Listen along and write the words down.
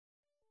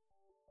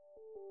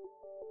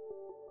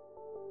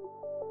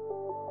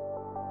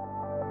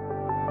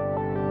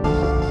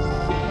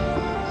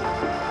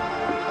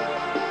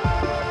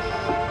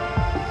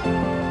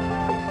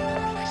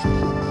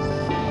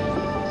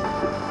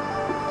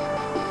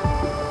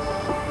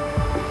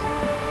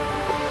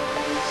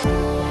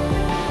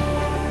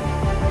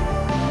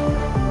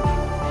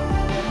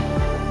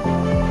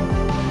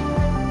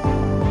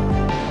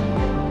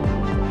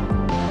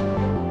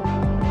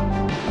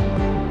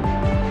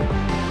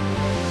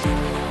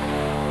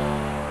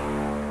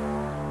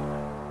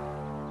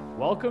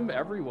welcome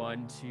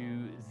everyone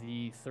to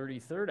the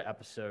 33rd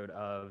episode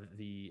of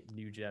the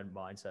New Gen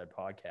Mindset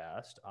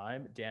podcast.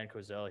 I'm Dan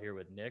Kozel here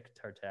with Nick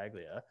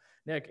Tartaglia.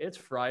 Nick, it's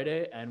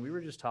Friday, and we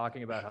were just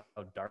talking about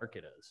how dark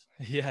it is.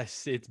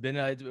 Yes, it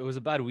was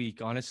a bad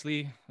week,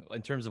 honestly.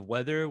 In terms of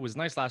weather, it was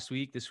nice last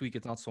week. This week,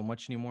 it's not so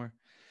much anymore.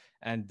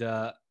 And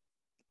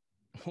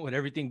with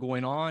everything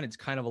going on, it's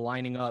kind of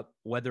aligning up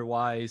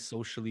weather-wise,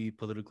 socially,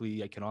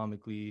 politically,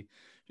 economically.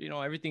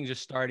 Everything's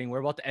just starting.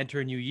 We're about to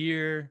enter a new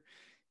year.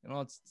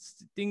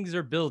 Things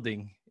are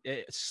building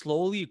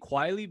slowly,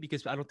 quietly,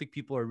 because I don't think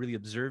people are really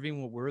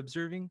observing what we're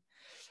observing.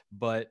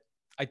 But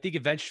I think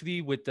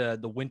eventually with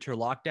the winter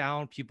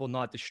lockdown, people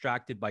not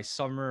distracted by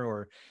summer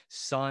or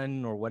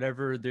sun or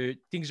whatever,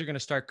 things are going to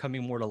start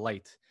coming more to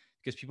light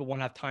because people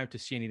won't have time to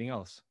see anything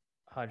else.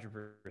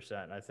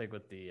 100%. I think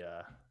with the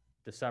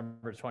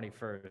December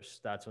 21st,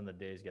 that's when the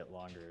days get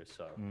longer.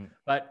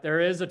 But there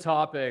is a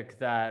topic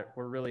that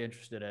we're really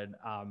interested in.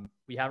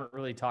 We haven't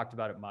really talked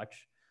about it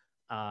much.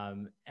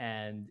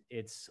 And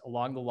it's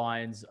along the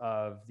lines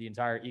of the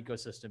entire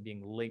ecosystem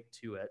being linked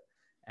to it.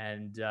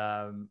 And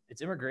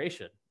it's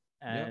immigration.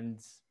 And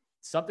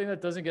something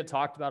that doesn't get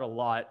talked about a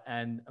lot.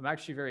 And I'm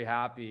actually very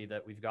happy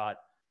that we've got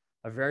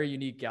a very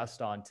unique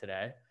guest on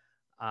today.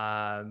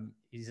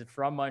 He's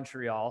from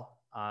Montreal.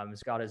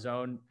 He's got his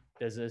own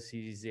business.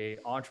 He's an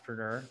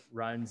entrepreneur,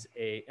 runs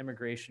a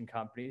immigration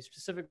company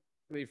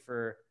specifically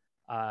for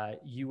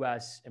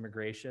U.S.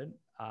 immigration.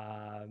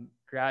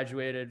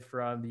 Graduated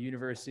from the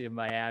University of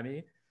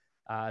Miami,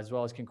 as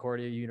well as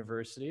Concordia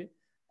University.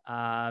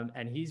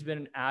 And he's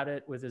been at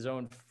it with his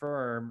own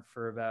firm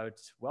for about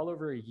well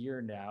over a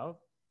year now.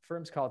 The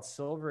firm's called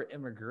Silver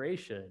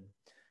Immigration.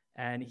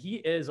 And he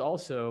is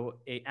also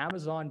an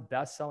Amazon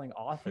best-selling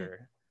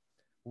author.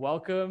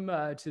 Welcome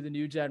to the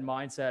New Gen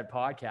Mindset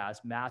podcast,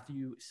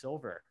 Matthew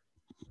Silver.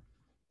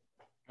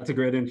 That's a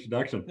great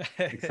introduction.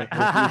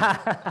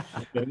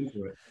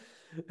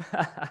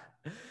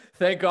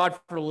 Thank God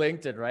for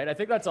LinkedIn, right? I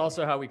think that's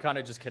also how we kind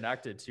of just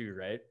connected too,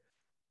 right?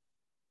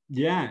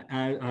 Yeah,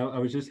 I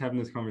was just having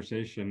this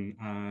conversation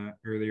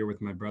earlier with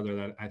my brother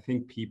that I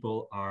think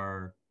people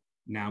are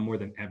now more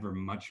than ever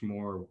much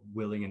more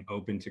willing and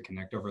open to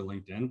connect over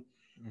LinkedIn.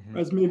 Mm-hmm.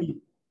 Whereas maybe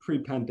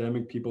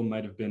pre-pandemic, people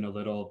might have been a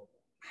little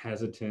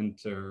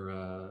hesitant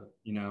or,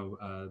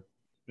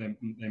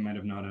 they might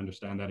have not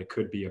understand that it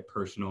could be a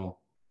personal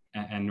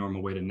and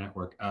normal way to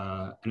network.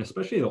 And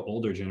especially the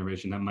older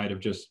generation that might have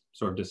just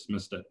sort of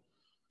dismissed it.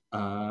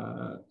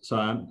 So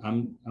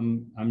I'm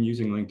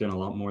using LinkedIn a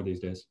lot more these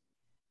days.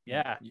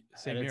 Yeah,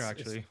 same here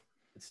actually.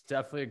 It's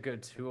definitely a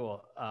good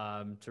tool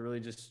to really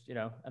just,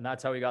 and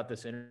that's how we got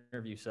this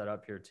interview set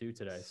up here too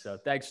today. So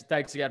thanks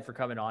again for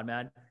coming on,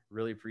 man.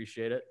 Really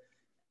appreciate it.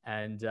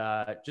 And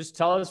just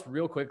tell us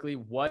real quickly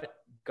what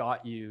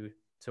got you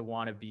to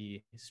want to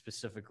be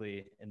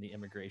specifically in the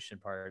immigration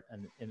part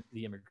and in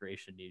the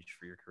immigration niche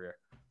for your career.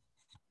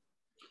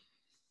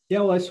 Yeah,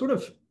 well, I sort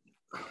of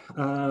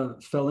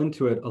fell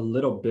into it a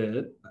little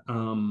bit.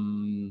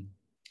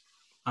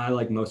 I,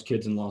 like most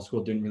kids in law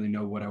school, didn't really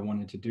know what I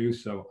wanted to do.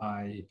 So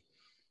I,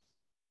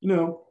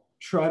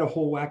 tried a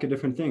whole whack of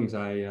different things.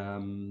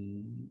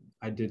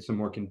 I did some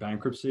work in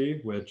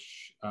bankruptcy,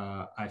 which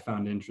I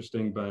found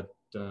interesting, but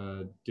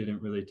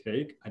didn't really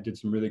take. I did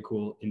some really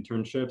cool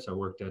internships. I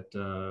worked at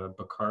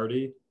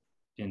Bacardi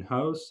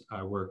in-house.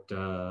 I worked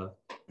for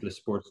the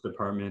sports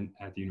department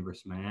at the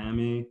University of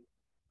Miami.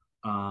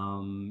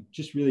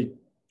 Just really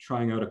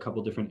trying out a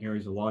couple different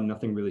areas of law.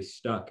 Nothing really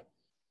stuck.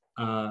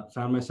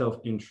 Found myself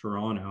in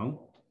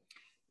Toronto.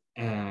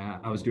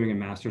 I was doing a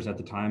master's at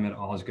the time at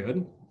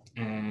Osgood.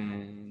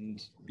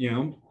 And,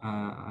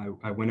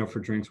 I went out for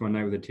drinks one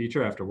night with a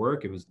teacher after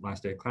work. It was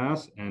last day of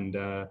class. And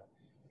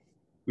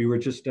we were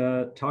just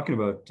talking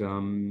about,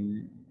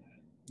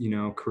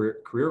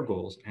 career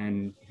goals.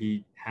 And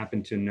he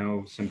happened to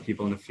know some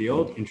people in the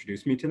field,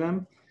 introduced me to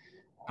them.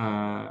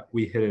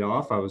 We hit it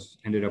off.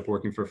 Ended up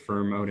working for a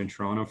firm out in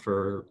Toronto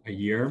for a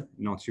year,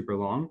 not super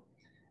long,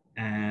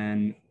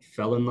 and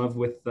fell in love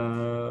with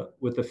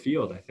the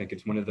field. I think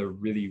it's one of the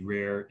really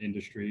rare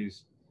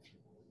industries,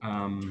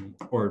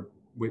 or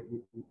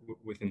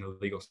within the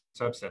legal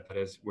subset, that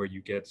is where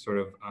you get sort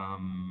of,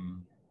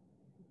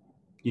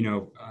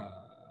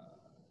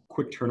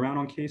 quick turnaround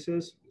on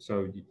cases.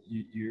 So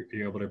you're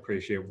able to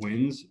appreciate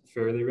wins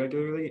fairly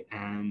regularly,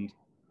 and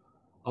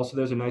also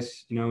there's a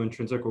nice,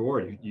 intrinsic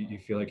reward. You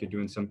feel like you're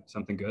doing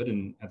something good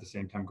and at the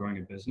same time growing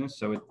a business.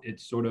 So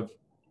it's sort of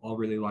all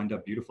really lined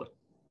up beautifully.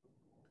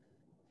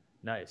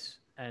 Nice.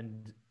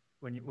 And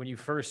when you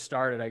first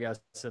started, I guess,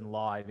 in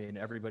law, I mean,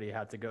 everybody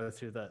had to go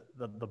through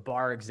the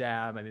bar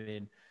exam. I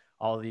mean,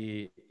 all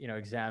the,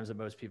 exams that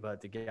most people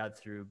had to get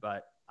through.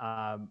 But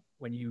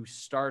when you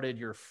started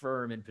your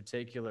firm in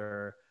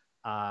particular,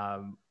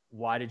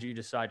 why did you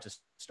decide to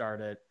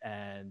start it,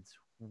 and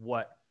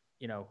what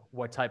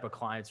type of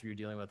clients were you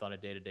dealing with on a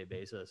day-to-day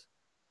basis?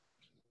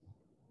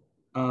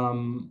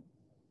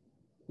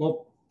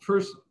 Well,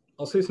 first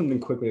I'll say something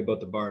quickly about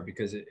the bar,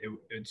 because it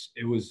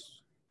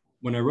was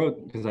when I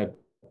wrote, because I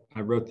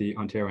wrote the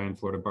Ontario and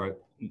Florida bar,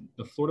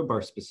 the Florida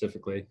bar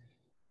specifically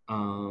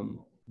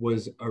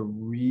was a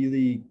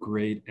really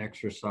great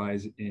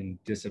exercise in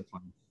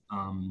discipline.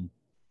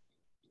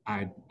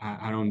 I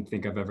don't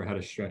think I've ever had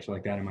a stretch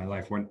like that in my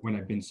life when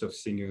I've been so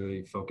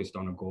singularly focused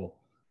on a goal.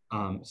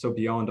 So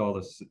beyond all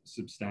the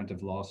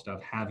substantive law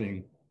stuff,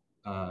 having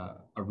a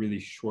really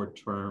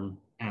short-term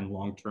and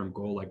long-term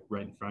goal like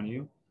right in front of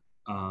you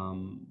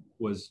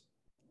was,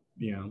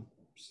 you know,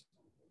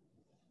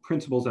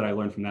 principles that I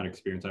learned from that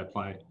experience. I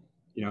apply,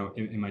 you know,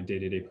 in my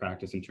day-to-day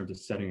practice in terms of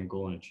setting a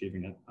goal and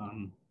achieving it.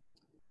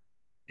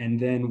 And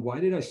then why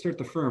did I start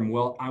the firm?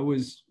 Well,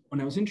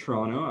 when I was in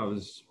Toronto, I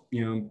was,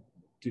 you know,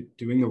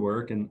 doing the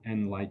work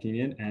and liking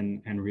it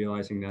and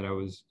realizing that I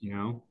was, you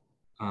know,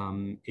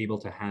 able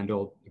to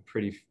handle a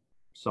pretty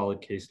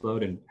solid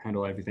caseload and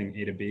handle everything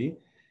A to B,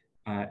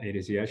 A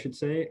to Z, I should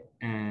say.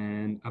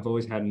 And I've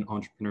always had an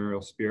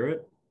entrepreneurial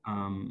spirit,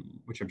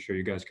 which I'm sure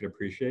you guys could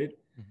appreciate.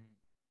 Mm-hmm.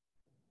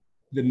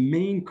 The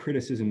main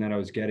criticism that I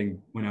was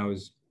getting when I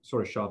was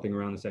sort of shopping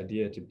around this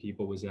idea to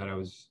people was that I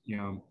was, you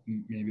know,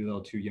 maybe a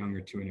little too young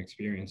or too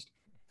inexperienced.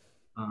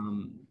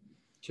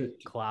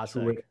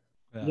 Classic.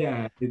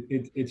 Yeah,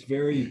 it's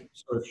very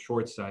sort of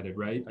short-sighted,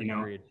 right?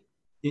 Agreed.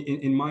 You know,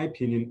 in my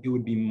opinion, it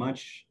would be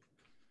much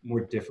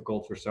more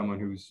difficult for someone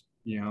who's,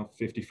 you know,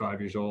 55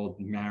 years old,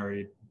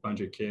 married,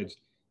 bunch of kids,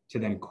 to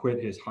then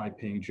quit his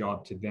high-paying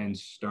job to then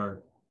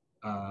start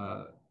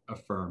a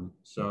firm.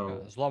 So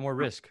there's a lot more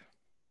risk.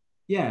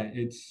 Yeah,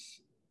 it's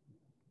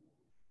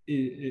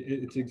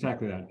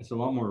exactly that. It's a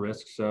lot more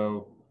risk.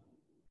 So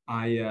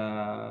I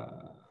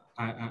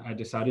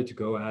decided to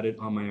go at it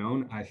on my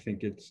own. I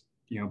think it's,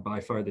 you know, by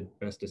far the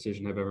best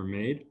decision I've ever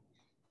made.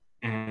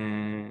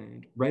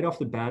 And right off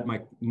the bat,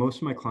 most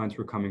of my clients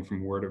were coming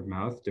from word of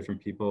mouth,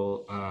 different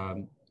people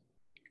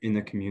in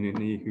the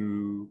community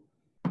who,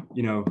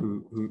 you know,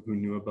 who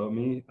knew about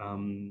me.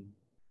 And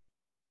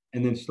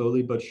then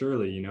slowly but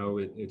surely, you know,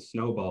 it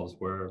snowballs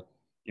where,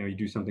 you know, you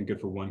do something good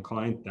for one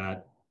client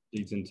that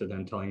leads into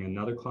them telling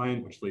another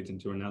client, which leads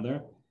into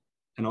another.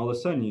 And all of a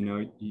sudden, you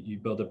know, you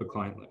build up a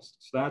client list.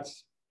 So that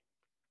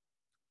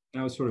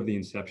was sort of the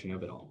inception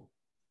of it all.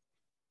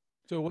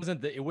 So it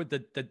wasn't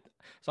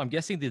so I'm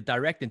guessing the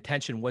direct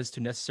intention was to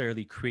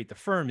necessarily create the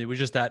firm. It was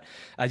just that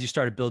as you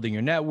started building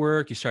your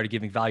network, you started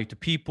giving value to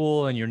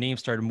people and your name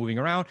started moving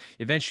around.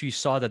 Eventually you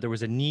saw that there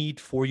was a need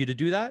for you to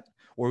do that?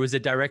 Or was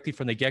it directly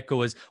from the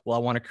get-go as, well, I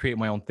want to create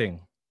my own thing?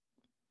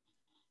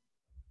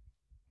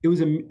 It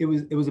was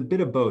a bit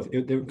of both.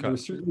 There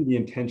was certainly the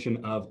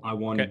intention of I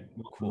want to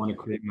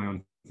create my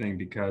own thing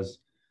because,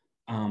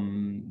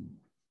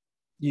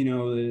 you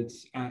know,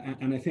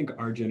 and I think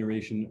our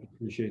generation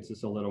appreciates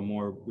this a little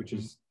more, which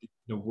is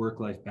the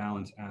work-life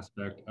balance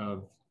aspect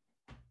of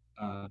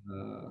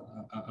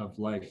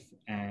life.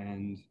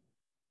 And,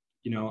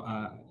 you know,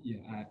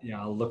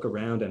 I'll look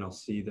around and I'll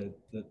see the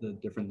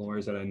different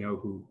lawyers that I know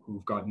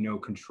who've got no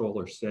control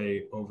or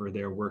say over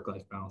their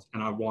work-life balance.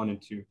 And I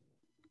wanted to,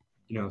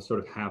 you know, sort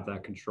of have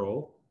that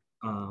control.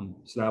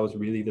 So that was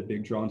really the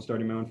big draw in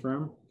starting my own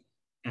firm.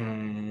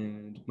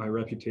 And my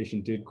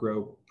reputation did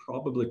grow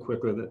probably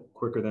quicker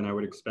than I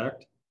would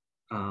expect.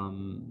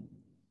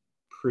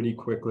 Pretty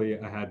quickly,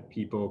 I had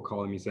people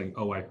calling me saying,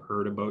 "Oh, I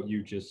heard about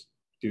you just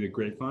through the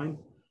grapevine."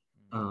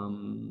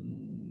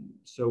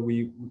 So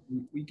we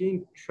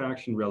gained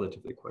traction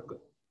relatively quickly.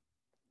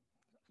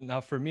 Now,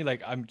 for me,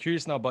 like, I'm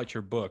curious now about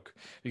your book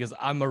because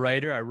I'm a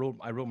writer. I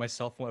wrote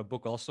myself a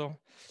book also.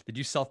 Did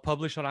you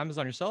self-publish on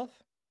Amazon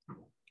yourself?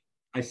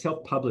 I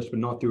self-published, but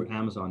not through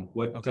Amazon.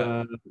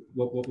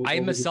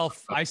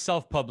 I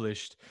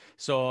self-published.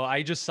 So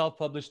I just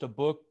self-published a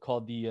book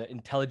called The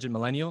Intelligent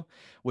Millennial,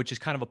 which is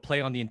kind of a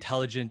play on The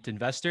Intelligent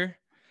Investor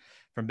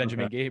from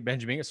Benjamin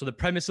Gates. So the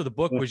premise of the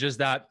book was just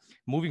that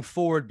moving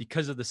forward,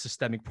 because of the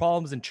systemic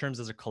problems in terms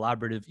of a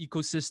collaborative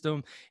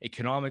ecosystem,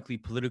 economically,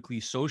 politically,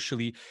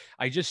 socially,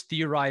 I just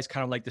theorized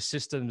kind of like the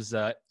systems,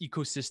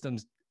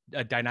 ecosystems,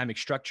 dynamic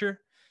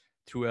structure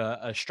through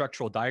a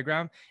structural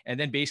diagram. And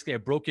then basically I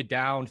broke it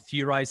down,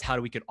 theorized how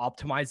we could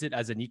optimize it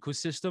as an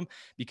ecosystem,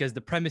 because the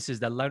premise is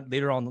that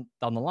later on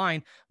down the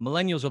line,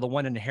 millennials are the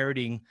one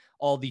inheriting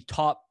all the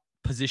top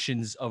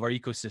positions of our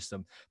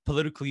ecosystem,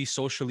 politically,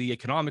 socially,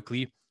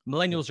 economically.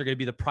 Millennials are going to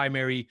be the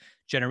primary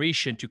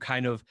generation to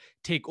kind of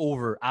take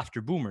over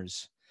after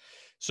boomers.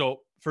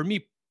 So for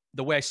me,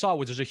 the way I saw it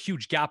was there's a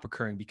huge gap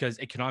occurring because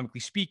economically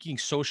speaking,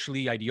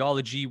 socially,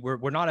 ideology,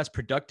 we're not as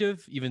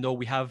productive, even though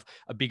we have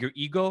a bigger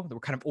ego, that we're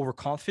kind of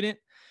overconfident,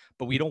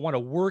 but we don't want to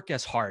work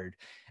as hard.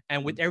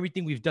 And with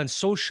everything we've done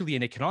socially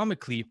and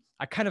economically,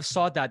 I kind of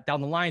saw that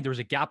down the line, there was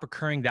a gap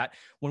occurring that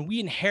when we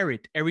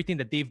inherit everything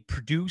that they've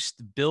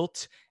produced,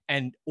 built,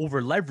 and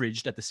over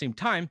leveraged at the same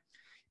time,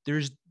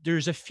 there's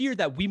a fear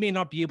that we may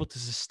not be able to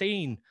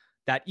sustain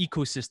that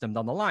ecosystem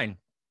down the line.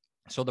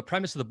 So the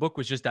premise of the book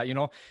was just that, you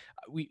know,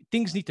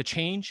 things need to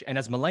change. And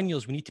as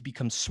millennials, we need to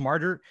become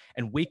smarter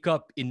and wake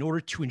up in order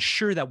to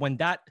ensure that when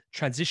that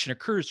transition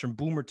occurs from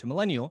boomer to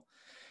millennial,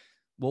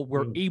 well,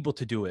 we're able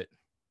to do it.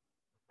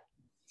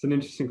 It's an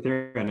interesting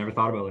theory. I never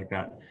thought about it like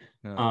that.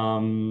 Yeah.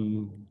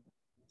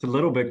 It's a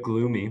little bit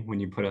gloomy when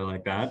you put it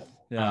like that.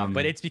 Yeah,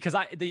 but it's because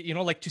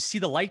like to see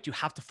the light, you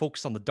have to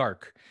focus on the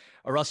dark,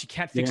 or else you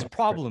can't fix a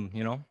problem,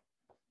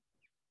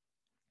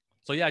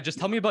 So yeah, just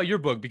tell me about your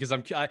book, because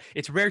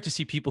it's rare to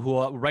see people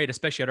who write,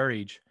 especially at our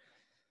age.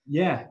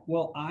 Yeah,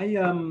 well,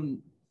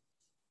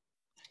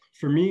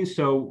 for me,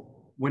 so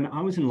when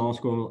I was in law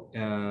school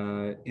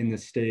in the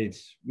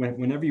States,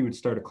 whenever you would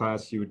start a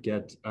class, you would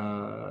get,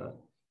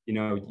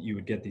 you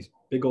would get these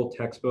big old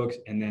textbooks,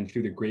 and then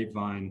through the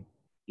grapevine,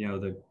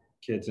 the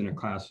kids in a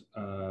class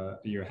a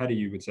year ahead of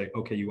you would say,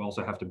 okay, you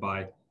also have to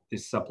buy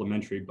this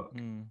supplementary book,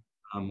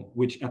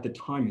 which at the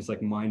time is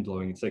like mind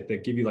blowing. It's like they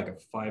give you like a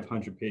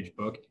 500-page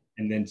book,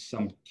 and then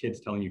some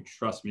kids telling you,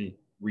 trust me,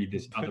 read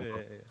this other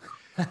book.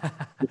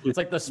 It's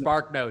like the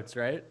Spark Notes,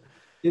 right?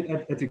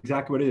 That's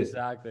exactly what it is.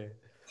 Exactly.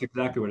 It's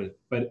exactly what it is.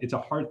 But it's a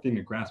hard thing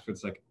to grasp.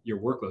 It's like your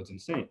workload's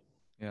insane.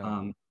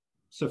 Yeah.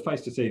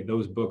 Suffice to say,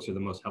 those books are the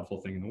most helpful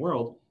thing in the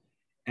world.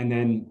 And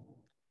then,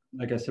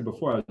 like I said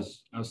before, I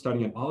was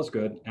studying at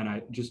Osgood, and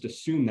I just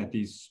assumed that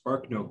these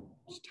Spark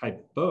Notes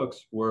type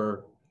books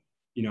were,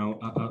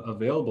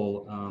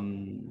 available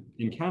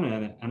in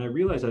Canada. And I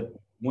realized that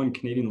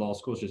Canadian law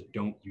schools just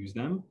don't use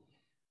them.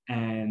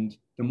 And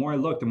the more I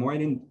looked, the more I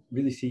didn't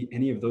really see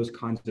any of those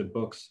kinds of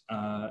books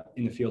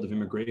in the field of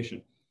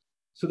immigration.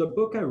 So the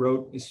book I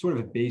wrote is sort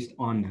of based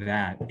on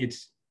that.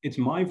 It's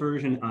my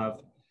version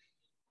of,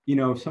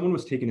 if someone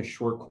was taking a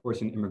short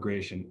course in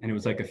immigration, and it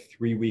was like a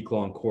 3-week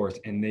long course,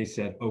 and they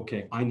said,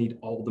 okay, I need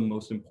all the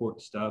most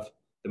important stuff,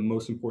 the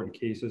most important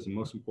cases, the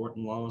most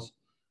important laws.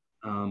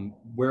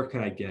 Where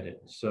can I get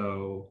it?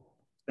 So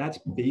that's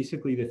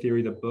basically the theory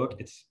of the book.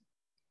 It's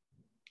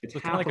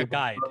kind of like a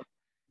guide.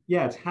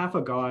 Yeah, it's half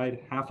a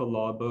guide, half a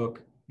law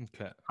book,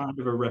 kind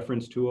of a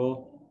reference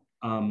tool.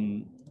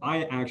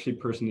 I actually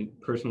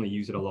personally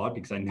use it a lot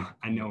because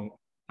I know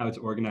how it's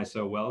organized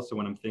so well. So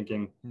when I'm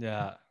thinking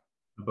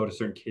about a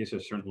certain case or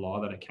a certain law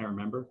that I can't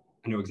remember,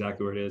 I know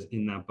exactly where it is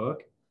in that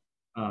book.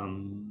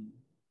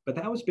 But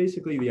that was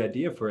basically the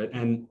idea for it.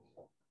 And,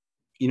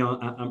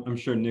 I'm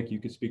sure, Nick, you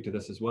could speak to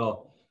this as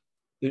well.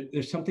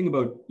 There's something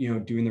about,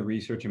 doing the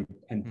research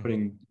and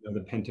putting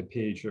the pen to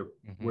page, or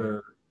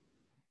where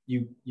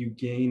you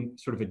gain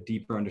sort of a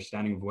deeper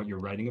understanding of what you're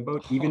writing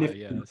about, even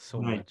if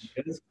so much.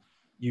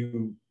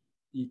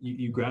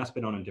 You grasp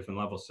it on a different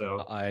level.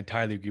 So I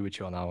entirely agree with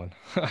you on that one.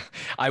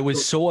 I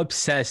was so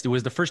obsessed. It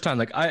was the first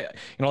time,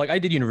 I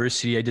did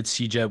university, I did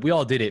CJEB, we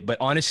all did it. But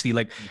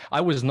honestly,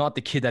 I was not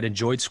the kid that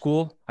enjoyed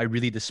school. I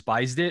really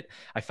despised it.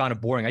 I found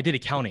it boring. I did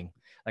accounting.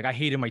 I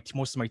hated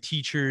most of my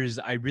teachers.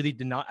 I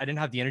didn't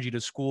have the energy to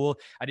school.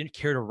 I didn't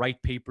care to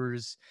write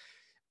papers.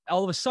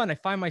 All of a sudden, I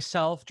find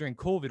myself during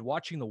COVID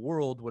watching the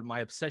world with my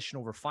obsession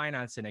over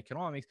finance and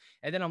economics.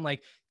 And then I'm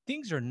like,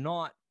 things are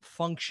not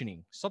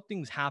functioning.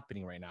 Something's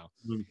happening right now.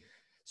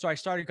 So I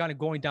started kind of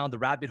going down the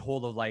rabbit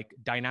hole of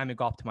dynamic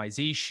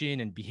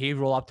optimization and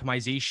behavioral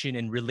optimization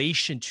in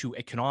relation to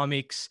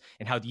economics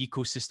and how the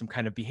ecosystem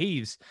kind of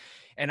behaves.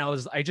 And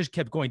I just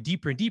kept going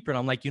deeper and deeper. And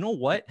I'm like, you know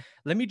what?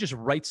 Let me just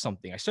write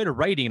something. I started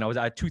writing, and I was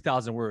at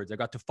 2,000 words. I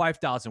got to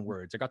 5,000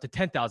 words. I got to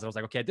 10,000. I was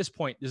like, okay, at this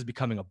point, this is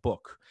becoming a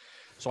book.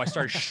 So I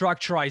started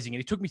structurizing it.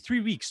 It took me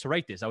 3 weeks to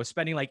write this. I was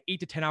spending 8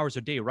 to 10 hours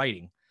a day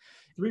writing.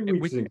 3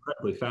 weeks is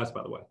incredibly fast,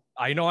 by the way.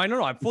 I know.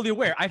 I'm fully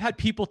aware. I've had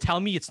people tell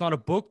me it's not a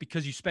book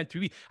because you spent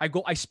 3 weeks.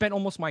 I spent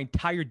almost my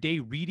entire day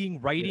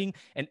reading, writing,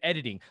 and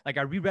editing. I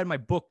reread my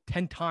book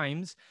 10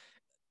 times,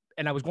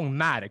 and I was going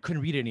mad. I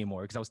couldn't read it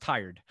anymore because I was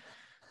tired.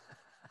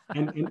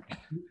 And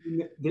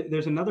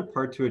there's another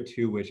part to it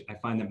too, which I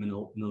find that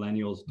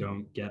millennials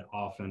don't get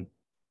often.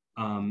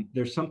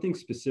 There's something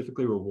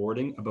specifically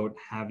rewarding about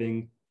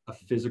having a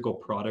physical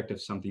product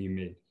of something you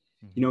made.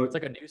 It's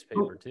like a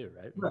newspaper too,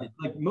 right?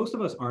 Right. Most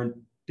of us aren't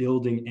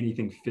building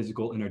anything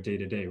physical in our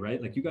day-to-day,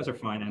 right? You guys are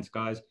finance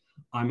guys.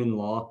 I'm in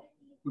law.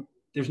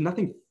 There's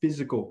nothing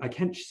physical. I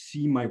can't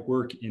see my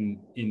work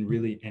in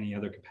really any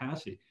other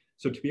capacity.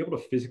 So to be able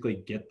to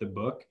physically get the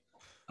book,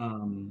 I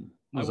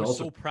was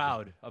so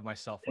proud of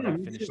myself when I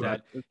finished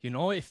that.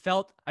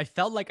 I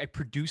felt like I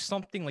produced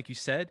something, like you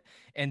said,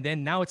 and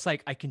then now it's I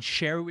can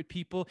share it with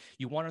people.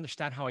 You want to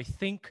understand how I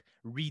think?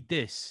 Read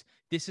this.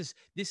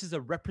 This is a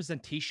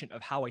representation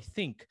of how I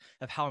think,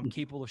 of how I'm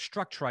capable of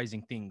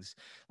structurizing things.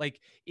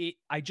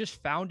 I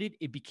just found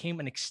it became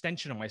an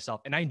extension of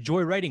myself, and I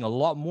enjoy writing a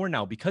lot more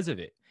now because of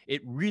it.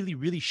 It really,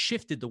 really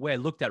shifted the way I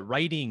looked at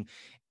writing.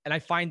 And I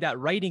find that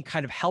writing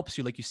kind of helps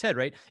you, like you said,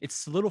 right? It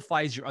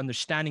solidifies your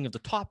understanding of the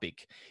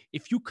topic.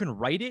 If you can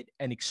write it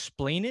and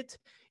explain it,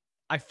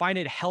 I find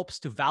it helps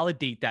to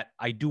validate that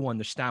I do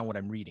understand what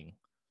I'm reading.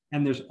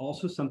 And there's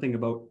also something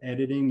about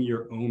editing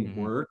your own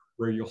work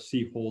where you'll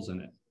see holes in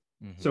it.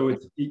 So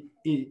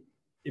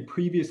it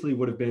previously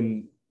would have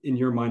been, in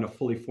your mind, a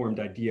fully formed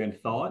idea and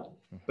thought.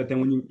 But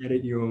then when you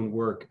edit your own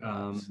work,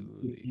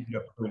 you end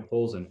up putting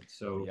holes in it.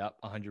 So yep,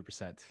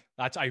 100%.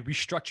 I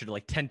restructured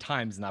it 10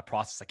 times in that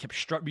process. I kept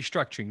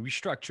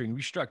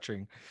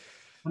restructuring.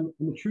 And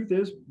the truth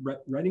is,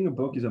 writing a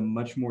book is a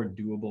much more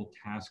doable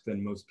task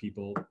than most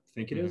people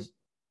think it is.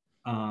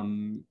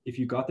 If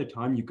you got the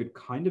time, you could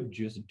kind of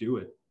just do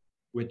it.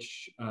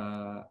 which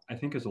I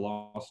think is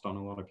lost on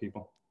a lot of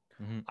people.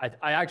 Mm-hmm.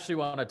 I actually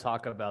want to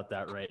talk about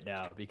that right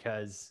now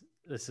because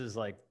this is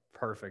like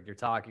perfect. You're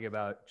talking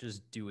about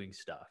just doing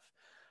stuff.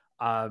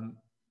 Um,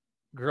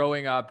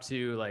 Growing up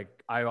to like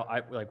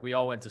I like we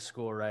all went to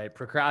school, right?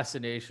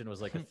 Procrastination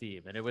was like a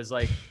theme, and it was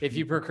like if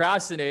you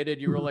procrastinated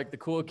you were like the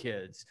cool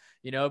kids,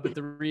 but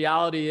the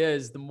reality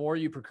is the more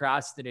you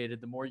procrastinated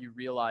the more you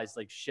realized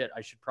like shit, I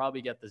should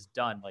probably get this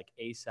done like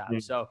ASAP. Yeah.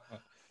 So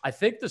I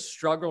think the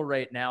struggle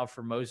right now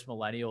for most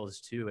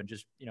millennials too, and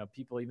just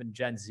people even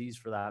Gen Zs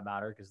for that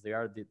matter, because they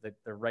are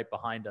they're right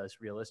behind us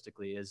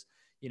realistically, is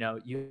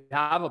you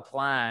have a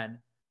plan,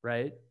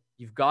 right?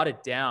 You've got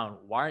it down.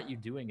 Why aren't you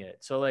doing it?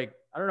 So like,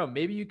 I don't know,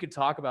 maybe you could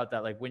talk about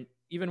that. Like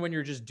even when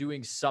you're just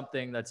doing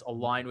something that's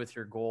aligned with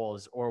your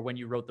goals, or when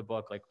you wrote the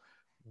book, like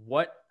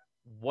what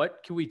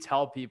can we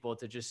tell people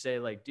to just say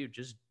like, dude,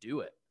 just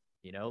do it.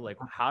 Like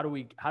how do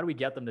we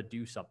get them to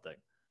do something?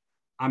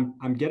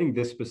 I'm getting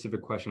this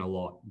specific question a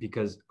lot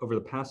because over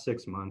the past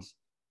 6 months,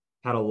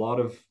 had a lot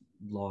of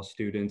law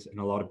students and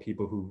a lot of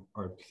people who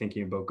are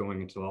thinking about going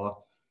into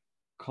law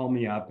call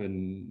me up,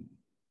 and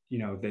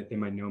they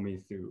might know me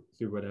through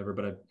whatever,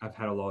 but I've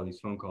had a lot of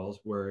these phone calls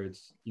where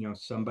it's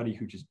somebody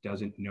who just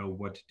doesn't know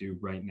what to do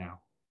right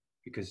now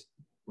because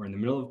we're in the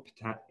middle of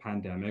a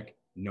pandemic,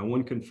 no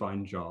one can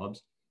find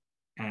jobs,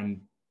 and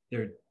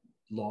they're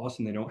lost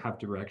and they don't have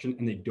direction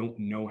and they don't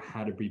know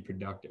how to be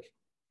productive.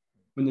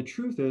 When the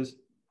truth is,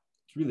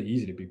 it's really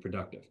easy to be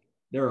productive.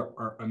 There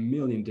are a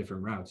million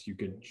different routes. You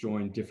could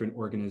join different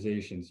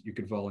organizations. You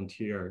could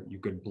volunteer. You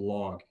could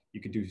blog.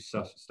 You could do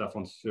stuff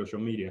on social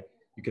media.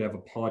 You could have a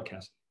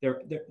podcast.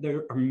 There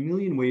are a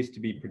million ways to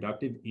be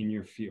productive in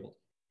your field.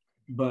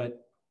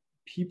 But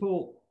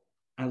people,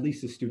 at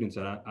least the students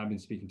that I've been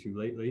speaking to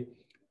lately,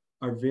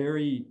 are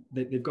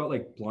they've got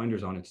like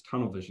blinders on. It's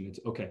tunnel vision. It's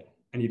okay,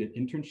 I need an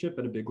internship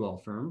at a big law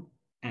firm,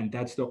 and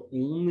that's the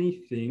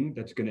only thing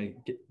that's going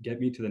to get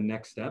me to the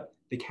next step.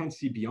 They can't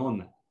see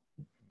beyond that.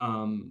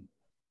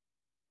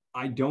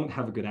 I don't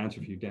have a good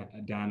answer for you,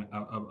 Dan,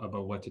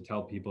 about what to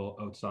tell people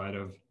outside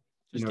of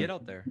just get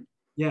out there.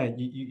 Yeah,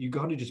 you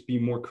got to just be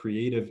more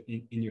creative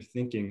in your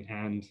thinking.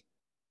 And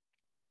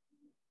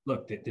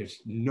look,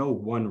 there's no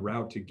one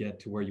route to get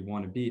to where you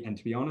want to be. And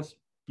to be honest,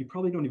 you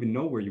probably don't even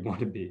know where you want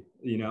to be.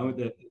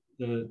 That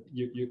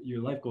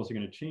your life goals are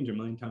going to change a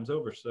million times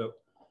over. So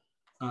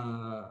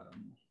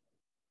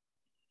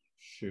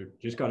shoot,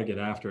 just got to get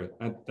after it.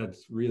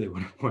 That's really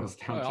what it boils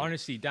down to.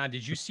 Honestly, Dan,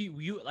 did you see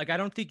I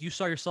don't think you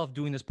saw yourself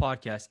doing this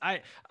podcast.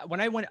 I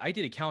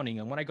did accounting,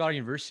 and when I got to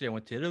university, I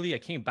went to Italy. I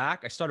came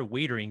back, I started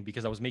waitering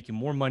because I was making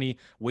more money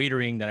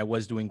waitering than I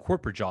was doing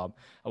corporate job.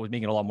 I was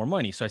making a lot more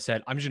money. So I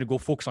said, I'm just going to go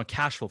focus on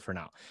cash flow for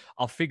now.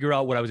 I'll figure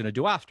out what I was going to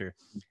do after.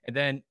 And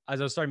then as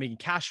I started making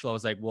cash flow, I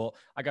was like, well,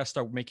 I got to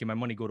start making my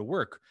money go to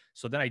work.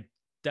 So then I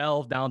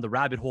delved down the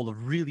rabbit hole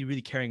of really,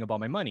 really caring about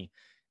my money.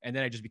 And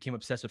then I just became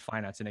obsessed with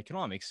finance and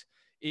economics.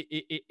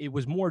 It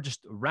was more just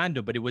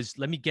random, but it was,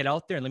 let me get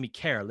out there and let me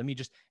care.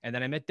 And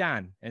then I met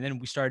Dan, and then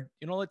we started,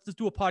 let's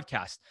do a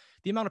podcast.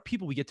 The amount of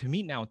people we get to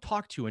meet now and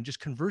talk to and just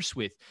converse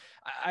with,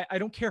 I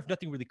don't care if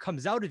nothing really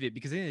comes out of it,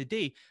 because at the end of the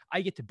day, I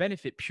get to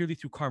benefit purely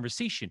through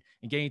conversation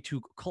and getting to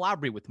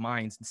collaborate with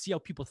minds and see how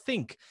people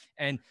think.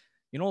 And,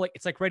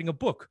 it's like writing a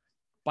book.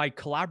 By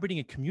collaborating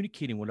and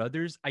communicating with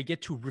others, I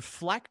get to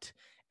reflect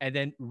and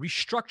then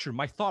restructure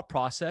my thought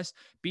process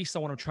based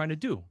on what I'm trying to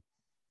do.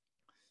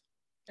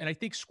 And I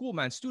think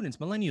students,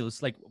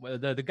 millennials, like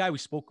the guy we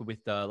spoke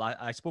with,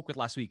 I spoke with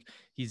last week,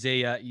 he's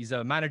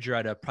a manager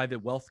at a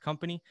private wealth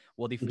company.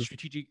 Well, they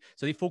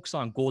focus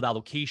on gold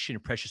allocation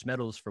and precious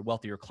metals for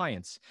wealthier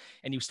clients.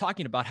 And he was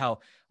talking about how,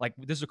 like,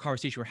 this is a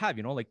conversation we're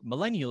having, like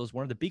millennials,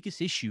 one of the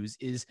biggest issues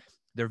is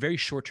they're very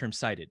short-term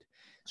sighted.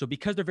 So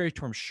because they're very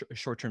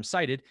short-term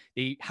sighted,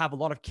 they have a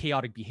lot of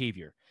chaotic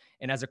behavior.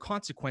 And as a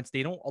consequence,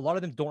 a lot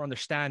of them don't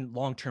understand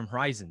long-term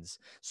horizons.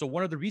 So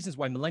one of the reasons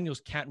why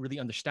millennials can't really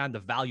understand the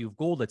value of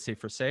gold, let's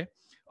say,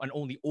 and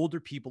only older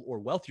people or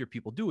wealthier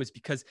people do, is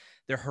because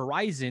their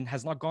horizon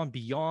has not gone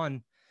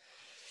beyond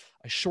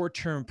a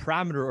short-term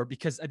parameter, or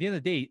because at the end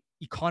of the day,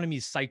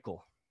 economies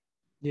cycle.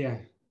 Yeah.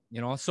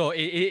 So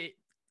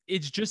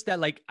it's just that,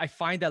 like, I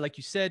find that, like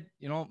you said,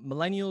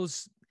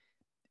 millennials,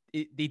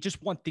 they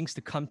just want things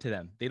to come to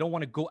them. They don't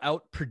want to go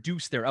out,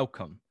 produce their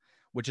outcome,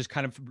 which is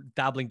kind of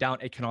dabbling down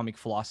economic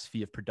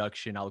philosophy of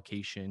production,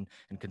 allocation,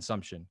 and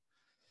consumption.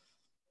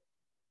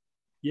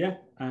 Yeah,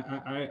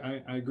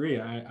 I agree.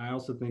 I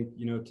also think,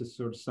 to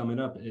sort of sum it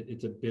up,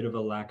 it's a bit of a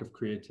lack of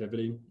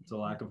creativity. It's a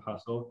lack of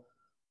hustle.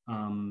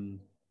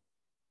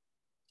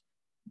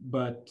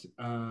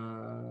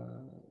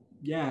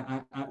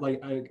 Yeah,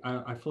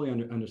 I fully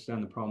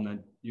understand the problem that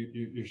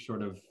you're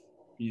sort of,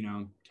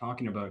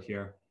 talking about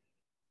here.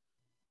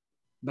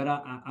 But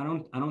I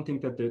don't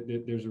think that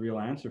there's a real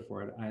answer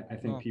for it. I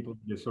think people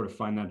just sort of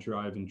find that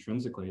drive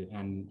intrinsically,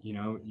 and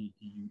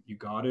you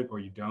got it or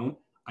you don't.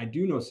 I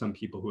do know some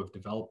people who have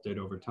developed it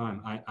over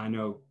time. I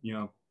know,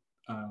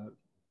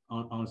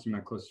 honestly, my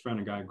closest friend,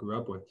 a guy I grew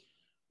up with,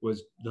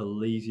 was the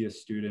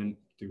laziest student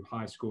through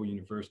high school,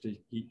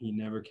 university. He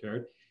never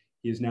cared.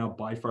 He is now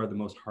by far the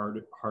most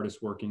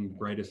hardest working,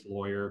 brightest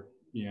lawyer,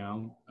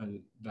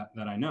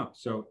 that I know.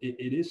 So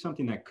it is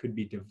something that could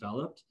be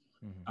developed,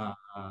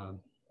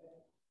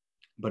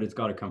 but it's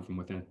got to come from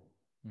within.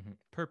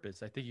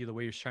 Purpose. I think the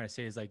way you're trying to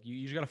say is like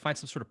you just got to find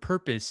some sort of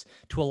purpose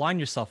to align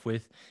yourself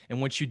with, and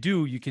once you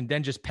do, you can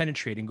then just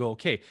penetrate and go,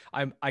 okay,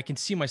 I can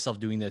see myself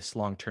doing this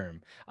long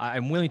term.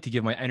 I'm willing to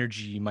give my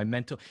energy, my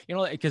mental,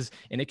 because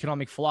in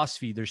economic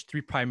philosophy, there's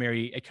three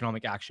primary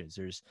economic actions.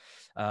 There's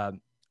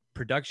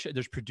production,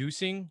 there's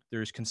producing,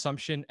 there's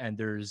consumption, and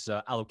there's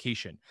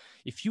allocation.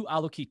 If you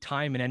allocate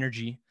time and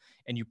energy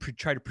and you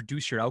try to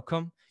produce your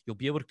outcome, you'll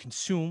be able to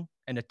consume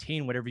and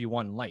attain whatever you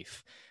want in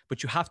life.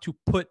 But you have to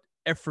put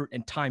effort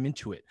and time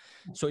into it.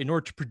 So in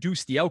order to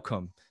produce the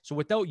outcome, so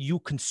without you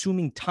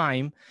consuming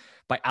time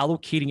by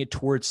allocating it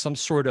towards some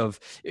sort of,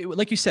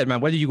 like you said, man,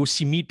 whether you go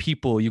meet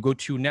people, you go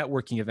to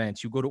networking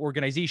events, you go to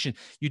organization,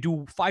 you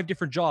do 5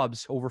 different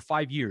jobs over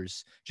 5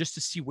 years just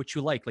to see what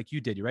you like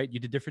you did, right? You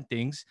did different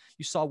things.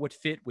 You saw what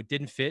fit, what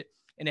didn't fit,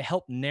 and it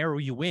helped narrow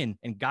you in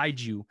and guide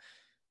you.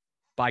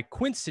 By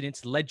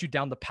coincidence, led you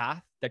down the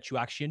path that you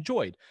actually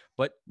enjoyed,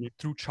 but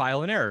through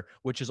trial and error,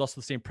 which is also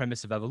the same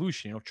premise of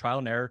evolution. Trial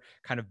and error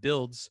kind of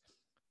builds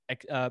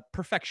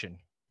perfection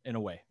in a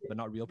way, but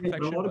not real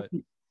perfection.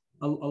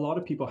 A lot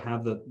of people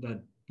have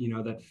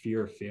that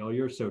fear of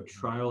failure. So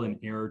trial and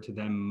error to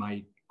them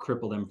might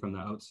cripple them from the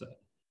outset.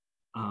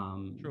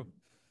 True.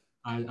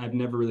 I've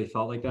never really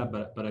thought like that,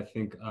 but I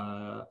think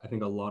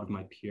a lot of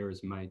my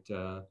peers might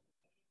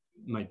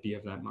be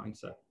of that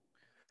mindset,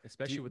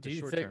 especially with the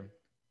short term.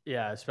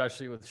 Yeah,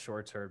 especially with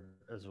short term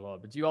as well.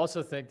 But do you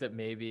also think that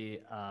maybe,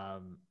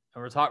 and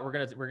we're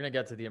gonna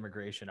get to the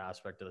immigration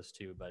aspect of this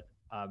too, but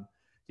do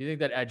you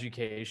think that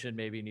education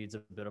maybe needs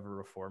a bit of a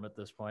reform at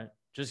this point,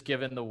 just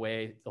given the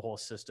way the whole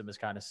system is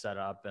kind of set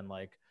up? And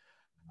like,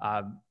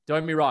 don't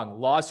get me wrong,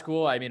 law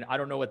school, I mean, I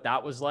don't know what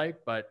that was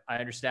like, but I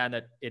understand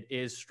that it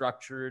is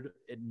structured.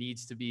 It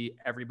needs to be,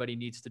 everybody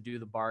needs to do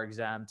the bar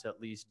exam to at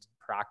least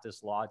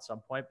practice law at some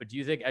point. But do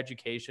you think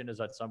education is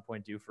at some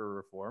point due for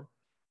reform?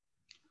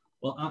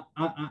 Well,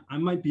 I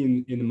might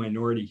be in the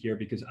minority here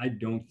because I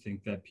don't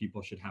think that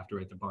people should have to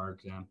write the bar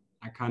exam.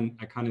 I kind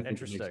of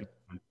think it makes sense.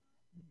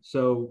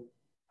 So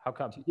how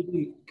come? To give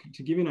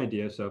you an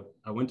idea, so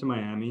I went to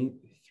Miami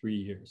 3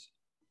 years.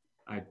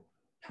 I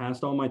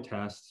passed all my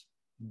tests,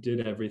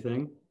 did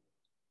everything.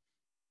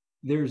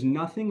 There's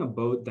nothing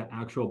about the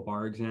actual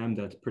bar exam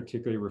that's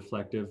particularly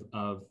reflective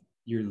of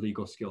your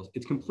legal skills.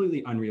 It's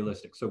completely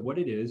unrealistic. So what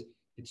it is,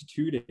 it's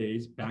 2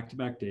 days,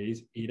 back-to-back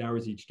days, 8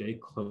 hours each day,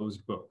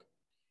 closed book.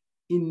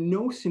 In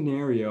no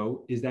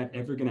scenario is that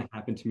ever going to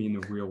happen to me in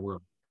the real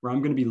world, where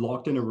I'm going to be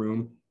locked in a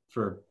room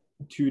for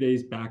 2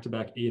 days,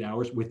 back-to-back 8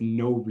 hours with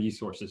no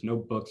resources, no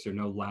books or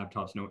no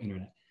laptops, no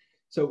internet.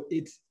 So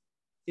it's,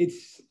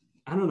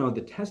 I don't know,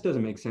 the test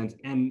doesn't make sense.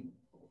 And,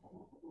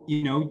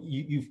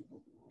 you've,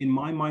 in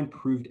my mind,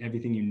 proved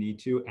everything you need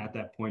to at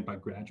that point by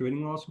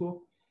graduating law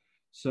school.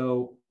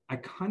 So I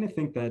kind of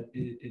think that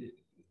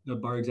the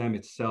bar exam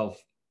itself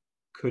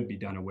could be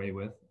done away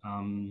with.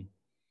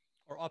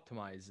 Or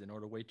optimized in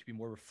order way to be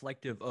more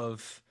reflective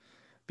of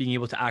being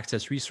able to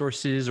access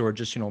resources or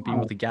just, being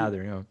able to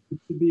gather, It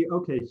should be,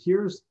 okay,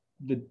 here's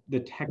the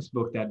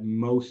textbook that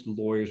most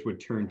lawyers would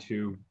turn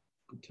to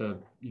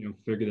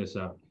figure this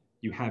out.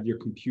 You have your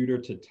computer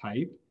to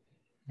type,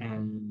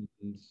 and,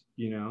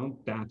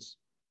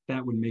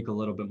 that would make a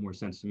little bit more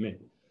sense to me.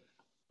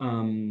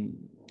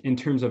 In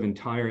terms of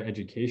entire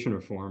education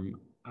reform,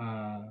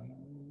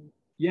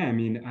 yeah,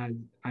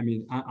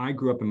 I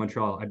grew up in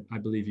Montreal. I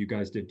believe you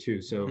guys did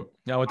too. So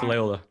yeah, I went to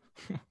Loyola.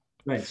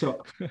 Right.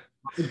 So I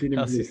didn't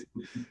really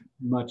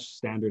much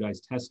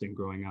standardized testing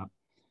growing up.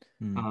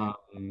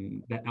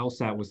 The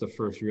LSAT was the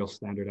first real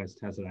standardized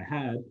test that I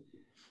had.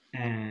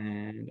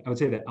 And I would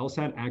say that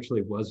LSAT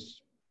actually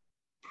was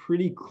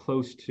pretty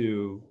close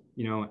to,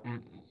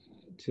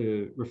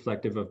 to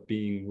reflective of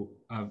being,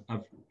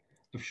 of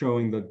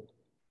showing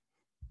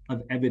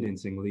of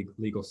evidencing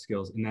legal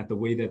skills, and that the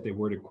way that they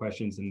worded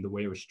questions and the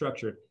way it was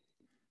structured,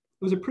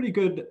 it was a pretty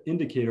good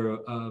indicator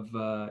of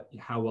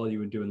how well you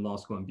would do in law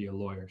school and be a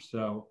lawyer.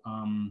 So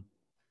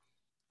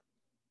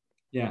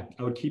yeah,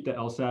 I would keep the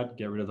LSAT,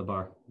 get rid of the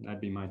bar.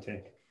 That'd be my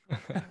take.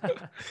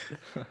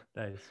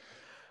 Nice.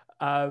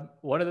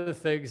 One of the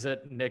things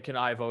that Nick and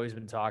I have always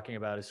been talking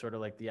about is sort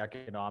of like the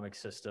economic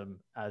system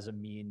as a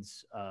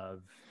means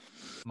of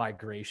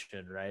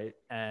migration, right?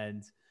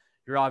 And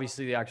you're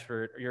obviously the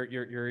expert.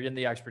 You're in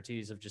the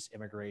expertise of just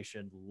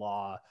immigration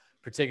law,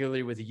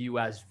 particularly with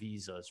U.S.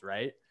 visas,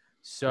 right?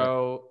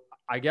 So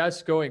I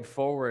guess going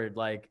forward,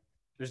 like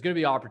there's going to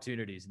be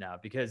opportunities now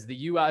because the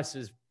U.S.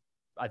 is,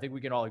 I think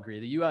we can all agree,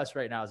 the U.S.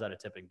 right now is at a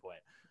tipping point.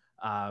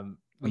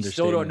 We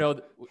still don't know.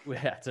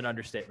 Yeah, it's an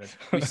understatement.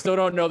 We still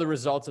don't know the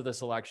results of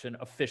this election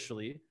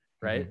officially,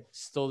 right?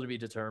 Still to be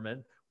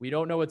determined. We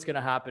don't know what's going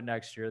to happen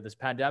next year. This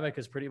pandemic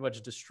has pretty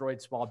much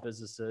destroyed small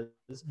businesses.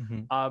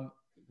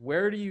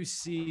 Where do you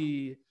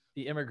see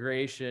the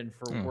immigration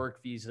for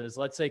work visas?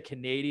 Let's say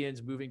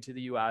Canadians moving to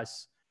the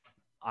US.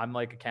 I'm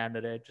like a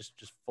candidate,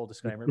 just full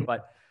disclaimer,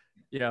 but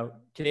you know,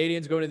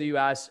 Canadians going to the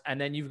US, and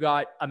then you've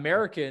got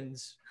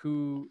Americans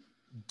who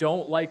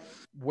don't like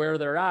where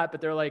they're at,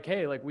 but they're like,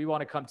 hey, like we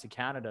want to come to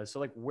Canada. So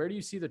like, where do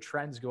you see the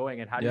trends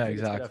going, and how do you think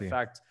it's going to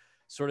affect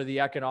sort of the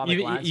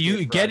economic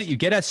landscape? You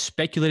get as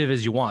speculative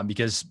as you want,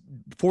 because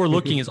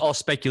forward-looking is all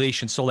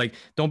speculation. So like,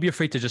 don't be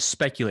afraid to just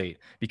speculate,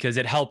 because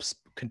it helps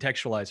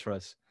contextualize for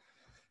us.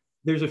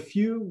 There's a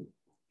few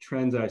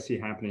trends I see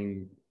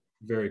happening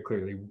very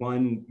clearly,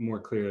 one more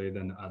clearly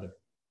than the other.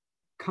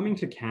 Coming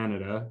to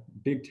Canada,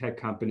 big tech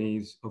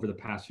companies over the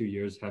past few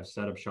years have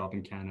set up shop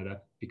in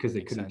Canada because they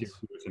couldn't deal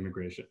with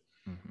immigration.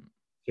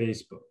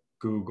 Facebook,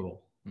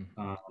 Google,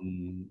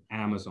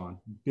 Amazon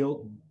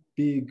built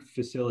big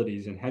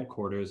facilities and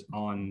headquarters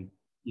on,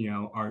 you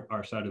know,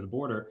 our side of the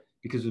border,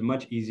 because it was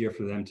much easier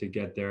for them to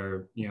get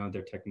their, you know,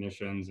 their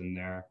technicians and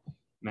their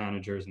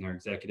managers and their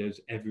executives.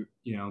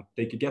 You know,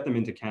 they could get them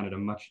into Canada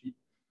much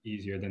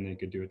easier than they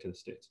could do it to the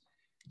States.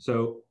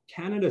 So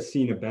Canada's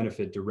seen a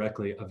benefit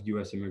directly of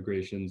U.S.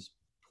 immigration's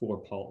poor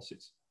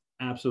policies.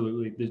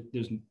 Absolutely,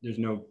 there's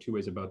no two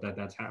ways about that.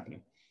 That's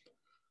happening.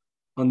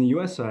 On the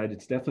U.S. side,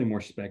 it's definitely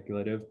more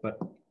speculative, but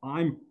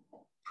I'm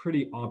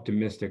pretty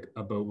optimistic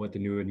about what the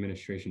new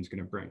administration is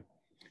going to bring.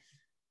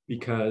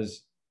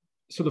 Because,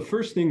 so the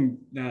first thing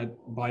that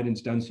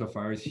Biden's done so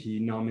far is he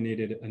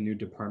nominated a new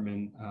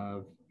Department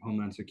of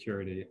Homeland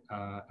Security.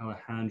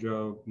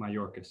 Alejandro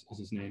Mayorkas is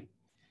his name.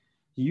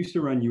 He used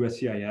to run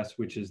USCIS,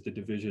 which is the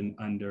division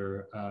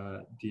under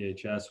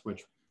DHS,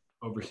 which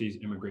oversees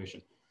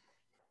immigration.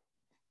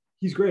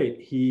 He's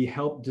great. He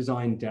helped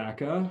design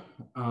DACA.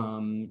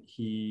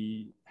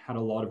 He had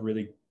a lot of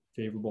really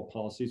favorable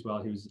policies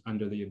while he was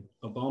under the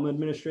Obama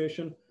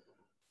administration.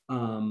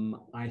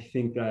 I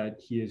think that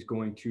he is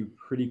going to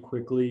pretty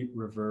quickly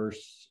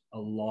reverse a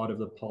lot of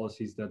the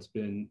policies that's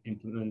been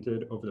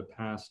implemented over the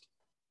past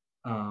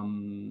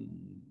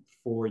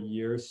 4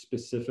 years,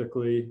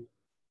 specifically.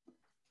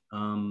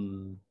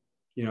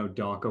 You know,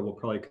 DACA will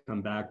probably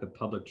come back, the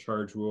public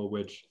charge rule,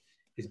 which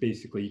is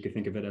basically, you could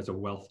think of it as a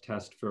wealth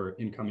test for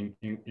incoming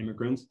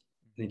immigrants.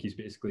 I think he's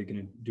basically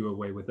going to do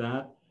away with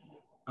that.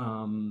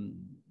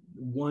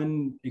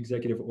 One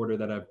executive order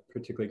that I've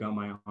particularly got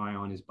my eye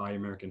on is Buy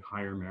American,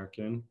 Hire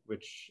American,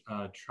 which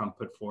Trump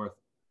put forth.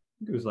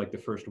 It was like the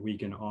first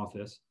week in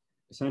office.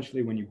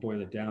 Essentially, when you boil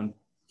it down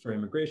for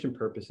immigration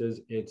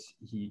purposes, it's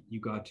you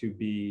got to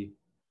be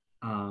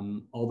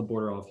all the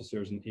border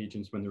officers and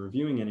agents, when they're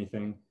reviewing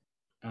anything,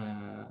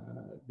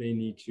 they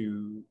need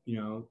to, you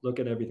know, look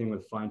at everything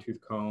with fine-tooth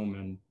comb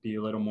and be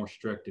a little more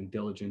strict and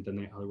diligent than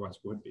they otherwise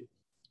would be.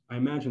 I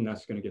imagine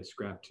that's going to get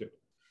scrapped too.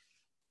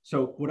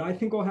 So what I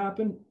think will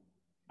happen,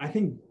 I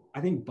think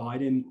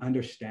Biden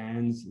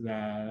understands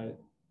that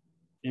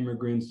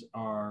immigrants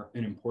are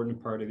an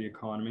important part of the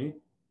economy,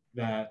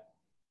 that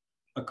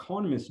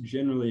economists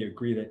generally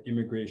agree that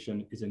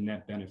immigration is a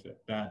net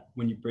benefit, that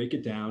when you break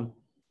it down,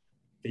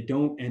 they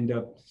don't end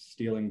up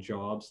stealing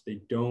jobs.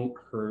 They don't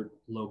hurt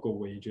local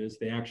wages.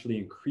 They actually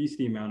increase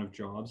the amount of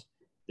jobs.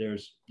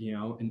 There's, you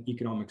know, an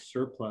economic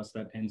surplus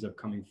that ends up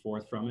coming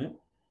forth from it.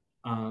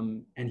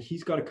 And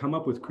he's got to come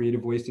up with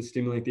creative ways to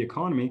stimulate the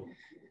economy.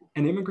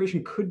 And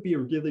immigration could be a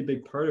really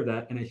big part of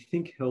that. And I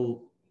think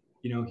he'll,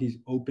 you know, he's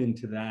open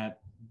to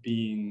that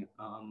being,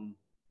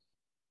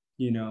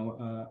 you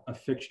know, a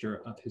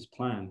fixture of his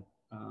plan.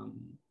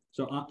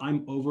 So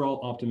I'm overall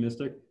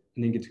optimistic.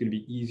 I think it's going to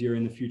be easier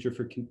in the future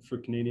for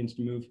Canadians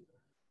to move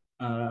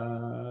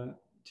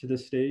to the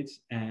States.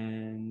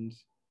 And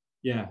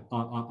yeah,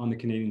 on the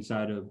Canadian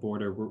side of the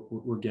border,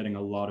 we're getting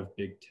a lot of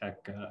big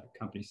tech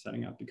companies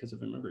setting up because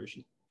of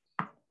immigration.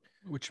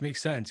 Which makes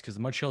sense, because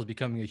Montreal is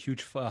becoming a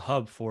huge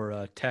hub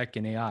for tech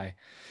and AI.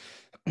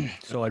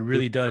 So it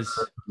really does.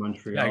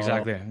 Montreal.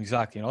 Yeah,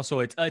 exactly. And also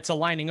it's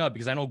aligning up,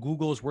 because I know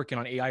Google is working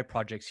on AI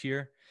projects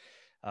here.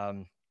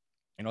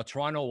 You know,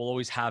 Toronto will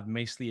always have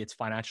basically its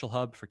financial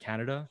hub for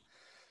Canada.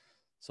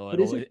 So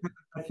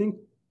I think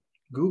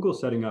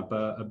Google's setting up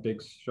a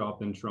big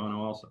shop in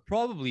Toronto also.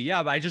 Probably,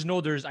 yeah. But I just know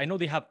I know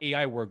they have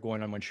AI work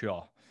going on in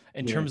Montreal.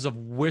 In terms of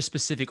where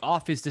specific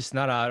office, this and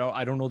that,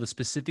 I don't know the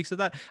specifics of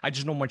that. I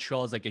just know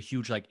Montreal is like a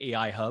huge like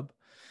AI hub.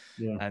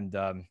 Yeah. And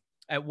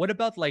what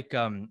about like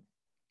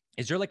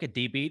is there like a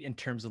debate in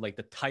terms of like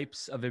the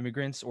types of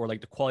immigrants, or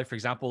like the quality, for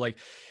example, like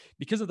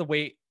because of the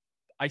way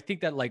I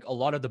think that like a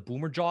lot of the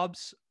boomer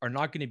jobs are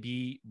not going to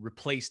be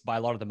replaced by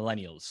a lot of the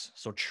millennials.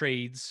 So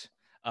trades,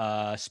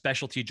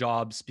 specialty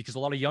jobs, because a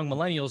lot of young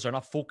millennials are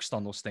not focused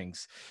on those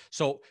things.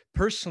 So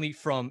personally,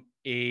 from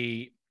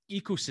a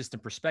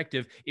ecosystem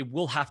perspective, it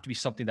will have to be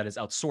something that is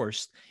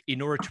outsourced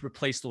in order to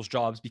replace those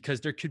jobs, because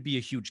there could be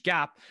a huge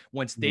gap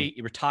once they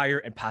retire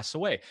and pass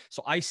away.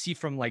 So I see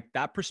from like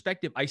that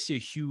perspective, I see a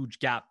huge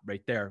gap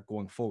right there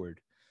going forward.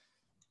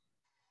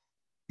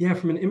 Yeah,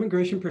 from an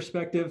immigration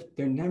perspective,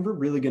 they're never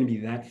really going to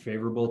be that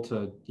favorable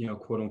to, you know,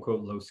 quote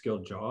unquote, low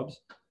skilled jobs.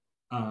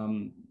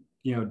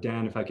 You know,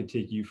 Dan, if I could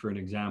take you for an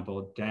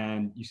example,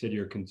 Dan, you said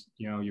your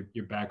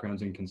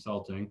background's in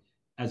consulting.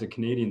 As a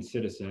Canadian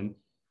citizen,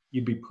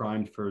 you'd be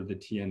primed for the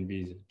TN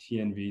visa.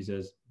 TN visa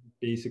is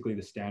basically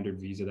the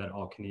standard visa that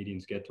all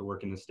Canadians get to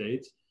work in the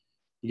States.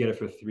 You get it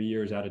for 3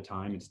 years at a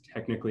time. It's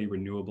technically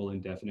renewable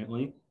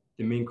indefinitely.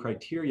 The main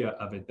criteria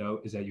of it, though,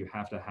 is that you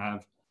have to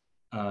have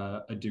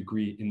a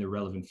degree in the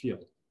relevant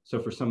field.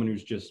 So for someone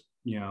who's just,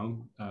 he's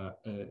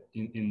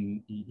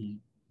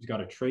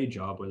got a trade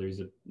job, whether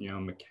he's a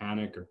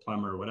mechanic or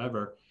plumber or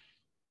whatever,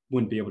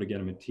 wouldn't be able to get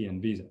him a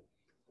TN visa.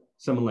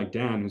 Someone like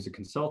Dan, who's a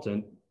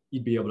consultant,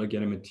 you'd be able to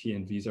get him a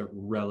TN visa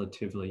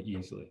relatively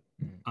easily.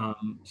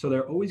 So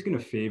they're always going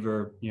to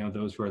favor,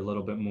 those who are a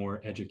little bit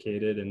more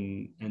educated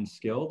and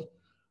skilled.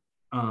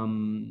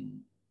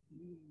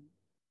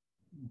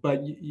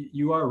 But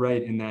you are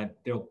right in that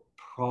there'll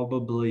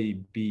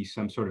probably be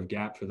some sort of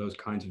gap for those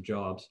kinds of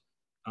jobs,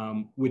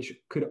 which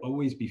could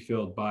always be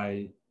filled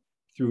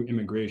through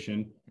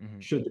immigration,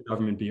 should the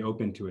government be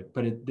open to it.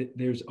 But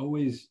there's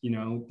always,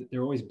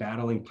 they're always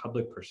battling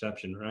public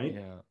perception, right?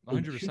 Yeah,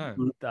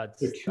 100%.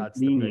 That's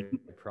the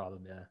big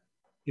problem, yeah.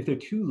 If they're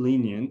too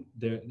lenient,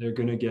 they're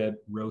going to get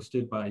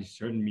roasted by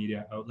certain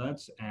media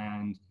outlets,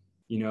 and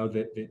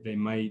they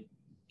might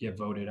get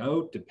voted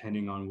out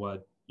depending on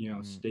what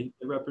state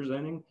they're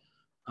representing.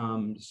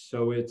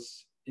 So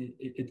it's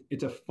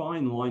a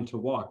fine line to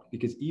walk,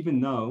 because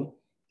even though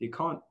the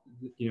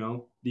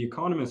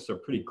economists are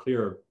pretty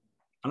clear,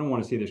 I don't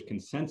want to say there's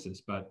consensus,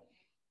 but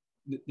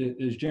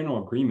there's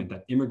general agreement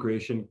that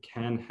immigration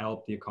can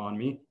help the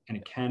economy and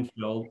it can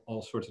fill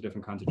all sorts of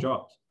different kinds of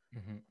jobs.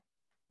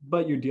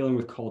 But you're dealing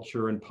with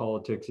culture and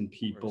politics and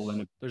people,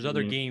 and there's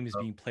other games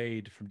being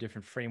played from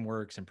different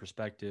frameworks and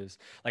perspectives.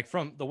 Like,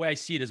 from the way I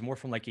see it is more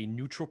from like a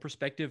neutral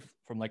perspective,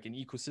 from like an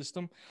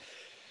ecosystem.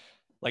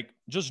 Like,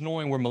 just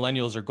knowing where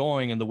millennials are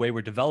going and the way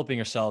we're developing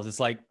ourselves,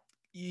 it's like,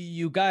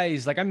 you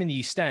guys, like, I'm in the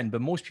East End,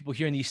 but most people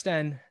here in the East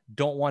End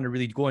don't want to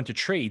really go into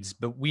trades.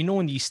 But we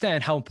know in the East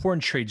End how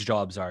important trades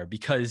jobs are,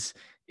 because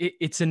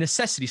it's a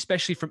necessity,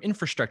 especially from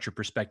infrastructure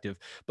perspective.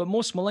 But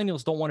most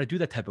millennials don't want to do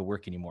that type of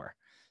work anymore.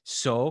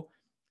 So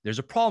there's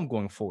a problem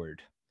going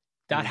forward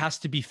that has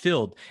to be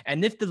filled.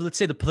 And if let's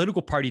say the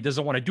political party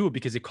doesn't want to do it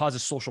because it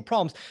causes social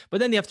problems, but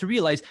then they have to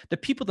realize the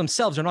people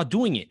themselves are not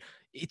doing it.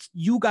 It's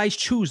you guys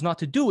choose not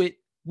to do it.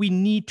 We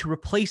need to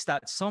replace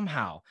that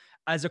somehow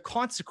as a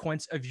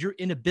consequence of your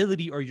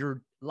inability or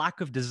your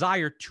lack of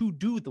desire to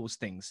do those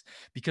things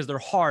because they're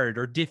hard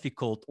or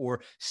difficult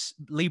or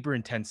labor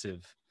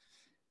intensive.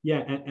 Yeah.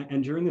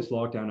 And during this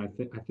lockdown,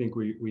 I think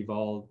we've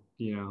all,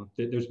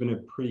 there's been a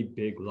pretty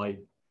big light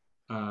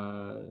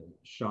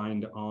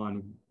shined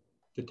on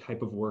the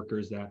type of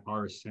workers that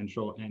are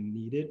essential and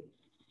needed.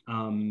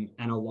 And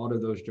a lot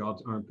of those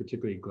jobs aren't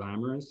particularly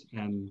glamorous.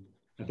 And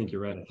I think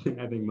you're right.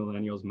 I think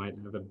millennials might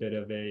have a bit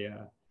of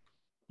a,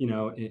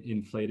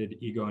 inflated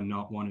ego and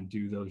not want to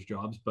do those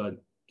jobs,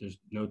 but there's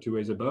no two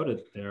ways about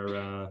it.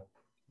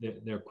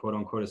 They're quote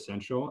unquote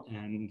essential,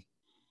 and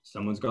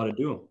someone's got to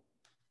do them.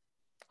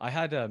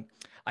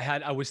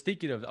 I was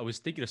thinking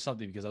of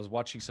something because I was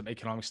watching some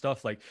economic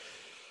stuff.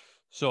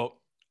 So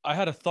I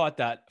had a thought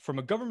that from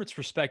a government's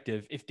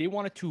perspective, if they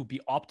wanted to be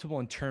optimal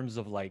in terms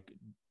of like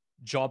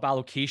job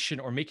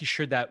allocation or making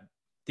sure that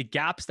the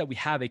gaps that we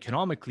have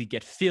economically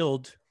get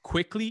filled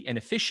quickly and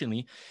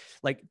efficiently,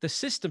 like the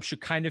system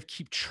should kind of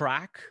keep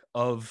track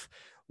of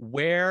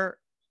where,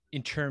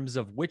 in terms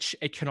of which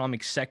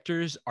economic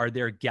sectors are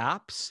there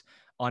gaps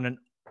on an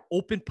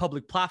open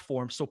public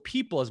platform. So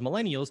people as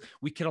millennials,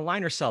 we can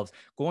align ourselves.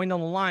 Going down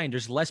the line,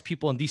 there's less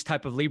people in these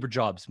type of labor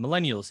jobs.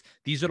 Millennials,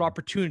 these are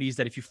opportunities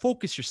that if you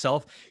focus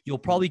yourself, you'll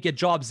probably get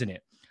jobs in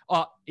it.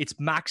 It's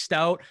maxed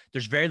out.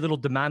 There's very little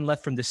demand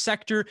left from this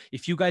sector.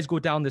 If you guys go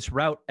down this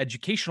route,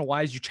 educational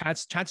wise,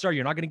 chances are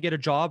you're not going to get a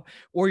job,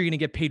 or you're going to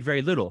get paid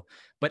very little.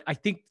 But I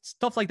think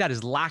stuff like that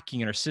is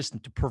lacking in our system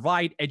to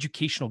provide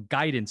educational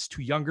guidance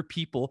to younger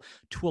people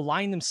to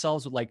align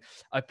themselves with like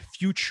a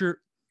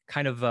future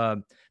kind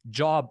of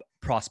job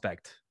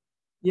prospect.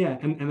 Yeah,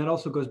 and that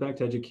also goes back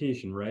to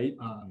education, right?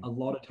 A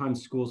lot of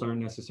times schools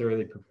aren't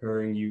necessarily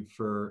preparing you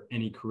for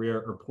any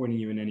career or pointing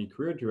you in any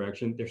career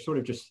direction. They're sort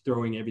of just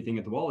throwing everything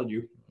at the wall at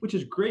you, which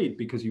is great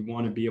because you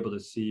want to be able to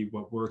see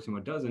what works and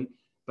what doesn't.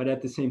 But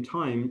at the same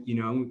time,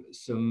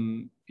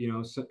 some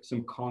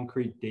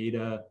concrete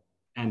data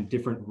and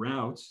different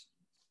routes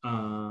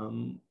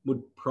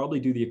would probably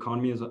do the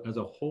economy as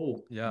a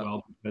whole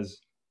well,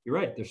 because you're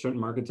right. There's certain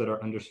markets that are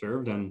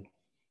underserved and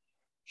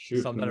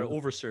some that are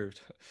overserved.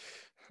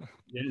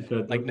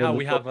 Yeah, now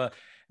we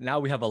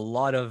have a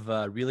lot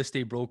of real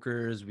estate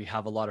brokers. We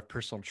have a lot of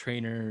personal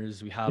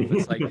trainers. We have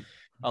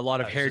a lot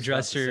of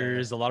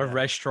hairdressers, a lot of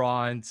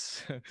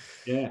restaurants.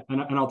 Yeah,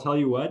 and I'll tell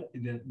you what,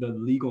 the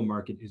legal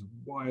market is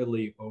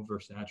wildly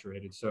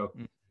oversaturated. So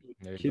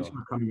kids who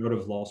are coming out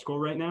of law school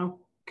right now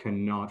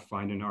cannot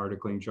find an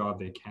articling job.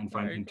 They can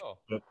find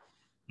internship,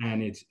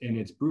 and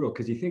it's brutal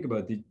because you think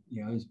about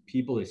these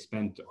people, they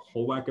spent a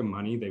whole whack of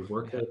money, they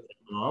work their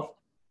thing off,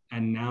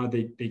 and now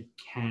they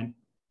can't.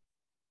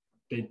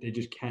 They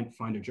just can't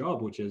find a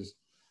job, which is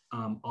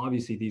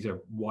obviously these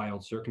are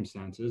wild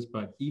circumstances.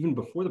 But even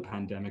before the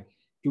pandemic,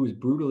 it was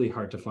brutally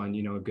hard to find,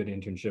 a good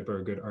internship or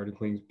a good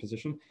articling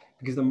position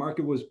because the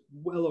market was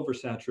well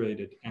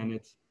oversaturated. And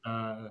it's,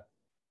 I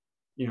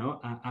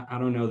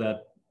don't know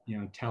that,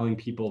 telling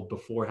people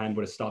beforehand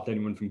would have stopped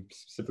anyone from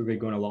specifically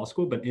going to law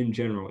school. But in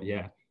general,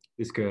 yeah,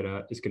 this could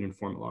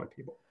inform a lot of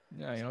people.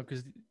 Yeah,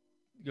 because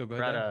go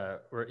ahead.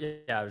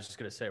 I was just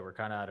gonna say we're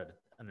kind of at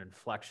an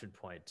inflection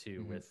point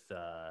too, Mm-hmm. with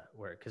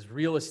because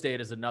real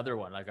estate is another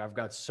one. Like I've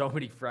got so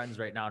many friends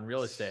right now in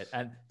real estate,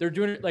 and they're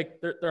doing it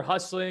like they're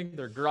hustling,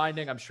 they're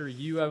grinding. I'm sure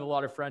you have a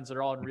lot of friends that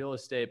are all in real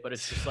estate, but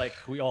it's just like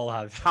we all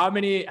have. How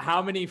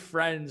many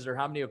friends or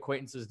how many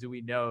acquaintances do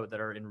we know that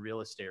are in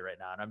real estate right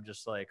now? And I'm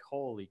just like,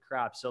 holy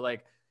crap. So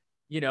like,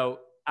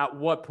 at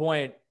what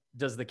point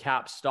does the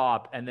cap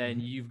stop? And then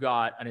you've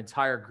got an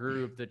entire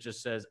group that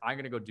just says, I'm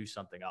going to go do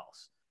something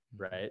else.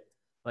 Right.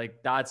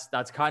 Like that's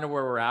kind of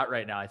where we're at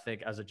right now, I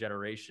think, as a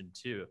generation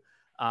too.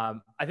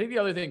 I think the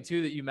other thing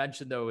too, that you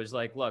mentioned though, is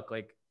like, look,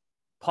 like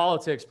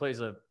politics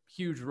plays a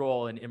huge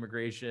role in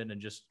immigration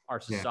and just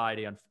our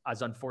society,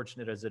 as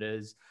unfortunate as it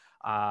is.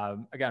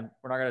 Again,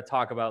 we're not going to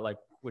talk about like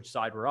which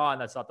side we're on.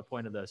 That's not the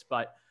point of this,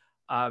 but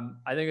I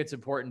think it's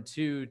important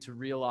too, to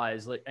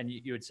realize, like, and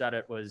you had said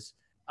it was,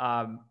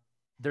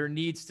 there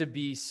needs to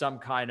be some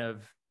kind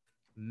of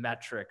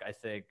metric, I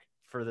think,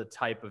 for the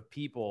type of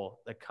people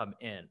that come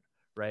in,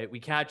 right? We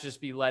can't just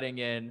be letting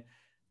in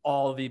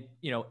all the,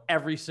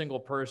 every single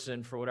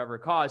person for whatever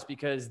cause,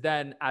 because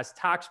then as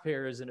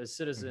taxpayers and as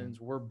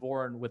citizens, we're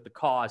born with the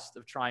cost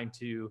of trying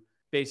to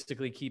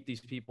basically keep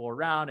these people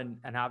around and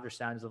have their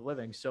standards of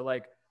living. So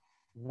like,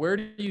 where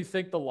do you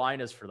think the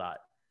line is for that?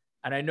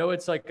 And I know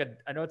it's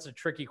a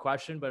tricky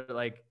question, but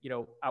like,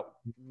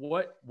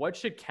 what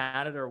should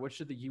Canada or what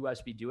should the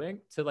US be doing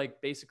to like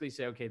basically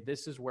say, okay,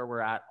 this is where we're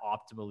at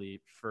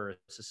optimally for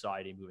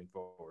society moving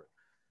forward?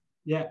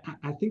 Yeah,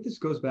 I think this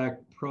goes back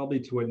probably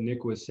to what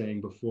Nick was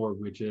saying before,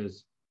 which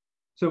is,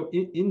 so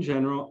in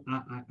general,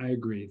 I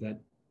agree that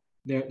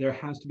there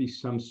has to be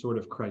some sort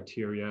of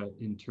criteria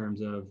in terms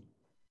of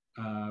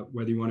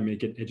whether you want to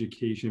make it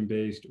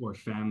education-based or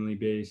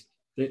family-based.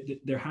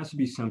 There has to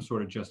be some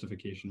sort of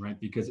justification, right?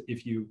 Because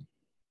if you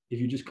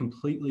just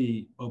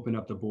completely open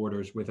up the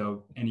borders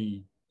without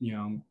any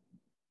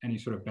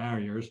sort of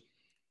barriers,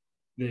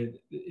 the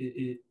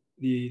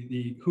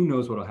who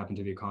knows what will happen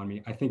to the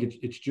economy. I think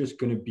it's just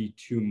going to be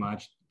too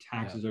much.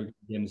 Taxes are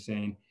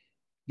insane.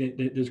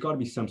 There's got to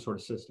be some sort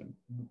of system.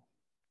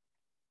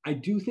 I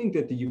do think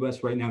that the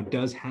U.S. right now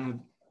does have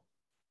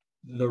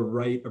the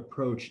right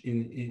approach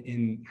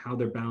in how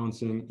they're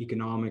balancing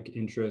economic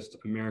interest,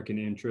 American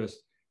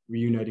interest,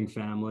 reuniting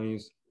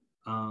families.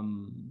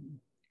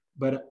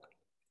 But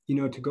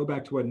to go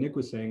back to what Nick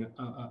was saying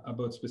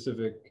about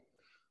specific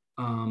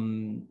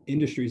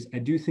industries, I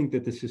do think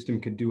that the system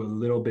could do a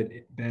little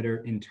bit better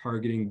in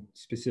targeting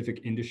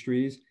specific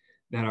industries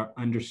that are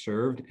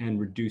underserved and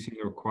reducing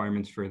the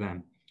requirements for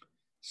them.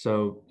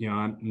 So,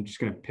 I'm just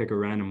going to pick a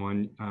random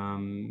one.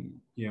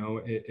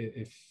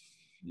 If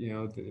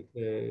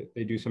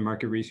they do some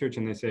market research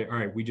and they say, all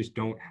right, we just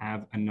don't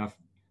have enough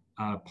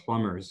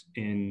plumbers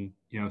in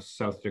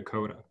South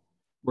Dakota.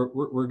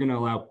 We're going to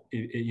allow,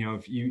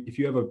 if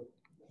you have a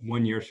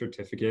 1-year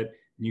certificate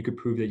and you could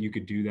prove that you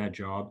could do that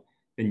job,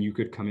 then you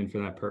could come in for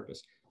that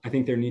purpose. I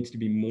think there needs to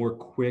be more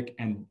quick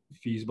and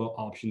feasible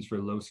options for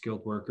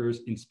low-skilled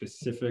workers in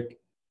specific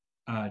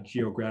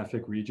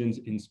geographic regions,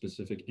 in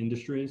specific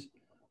industries.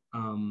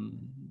 I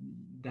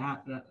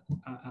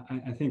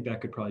think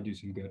that could probably do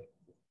some good.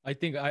 I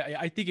think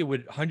it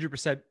would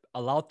 100%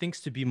 allow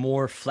things to be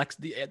more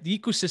the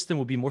ecosystem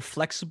will be more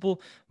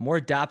flexible, more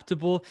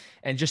adaptable,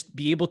 and just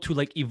be able to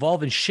like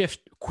evolve and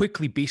shift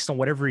quickly based on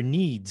whatever it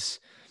needs,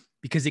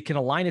 because it can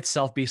align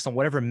itself based on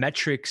whatever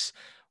metrics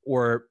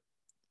or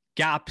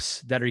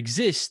gaps that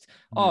exist.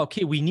 Oh,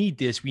 okay, we need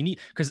this.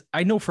 Because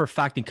I know for a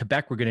fact in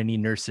Quebec, we're going to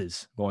need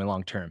nurses going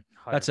long term.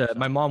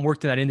 My mom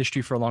worked in that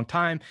industry for a long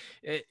time.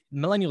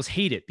 Millennials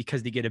hate it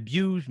because they get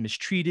abused,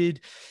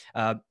 mistreated.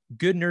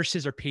 Good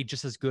nurses are paid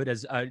just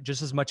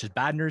as much as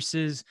bad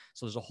nurses.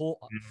 So there's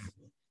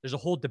a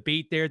whole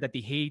debate there that they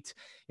hate,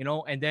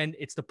 and then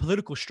it's the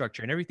political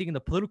structure, and everything in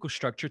the political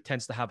structure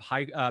tends to have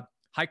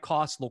high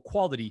cost, low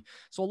quality.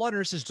 So a lot of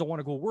nurses don't want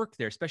to go work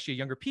there, especially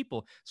younger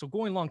people. So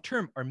going long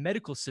term, our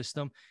medical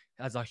system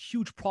has a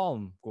huge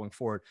problem going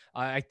forward.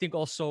 I think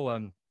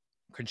also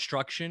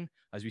construction,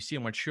 as we see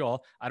in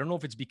Montreal, I don't know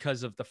if it's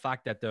because of the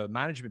fact that the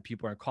management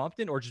people are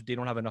incompetent or just they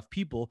don't have enough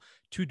people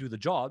to do the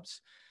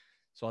jobs.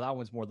 So that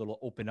one's more a little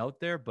open out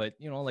there. But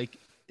like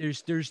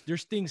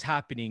there's things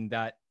happening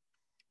that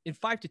in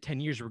 5 to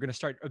 10 years we're going to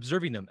start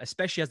observing them,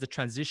 especially as the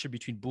transition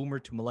between boomer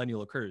to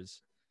millennial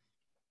occurs.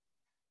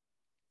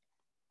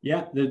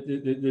 Yeah,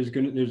 there's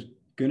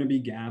gonna be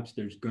gaps.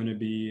 There's gonna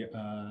be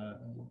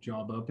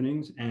job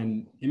openings,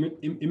 and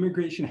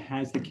immigration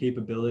has the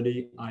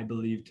capability, I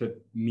believe, to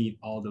meet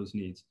all those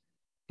needs.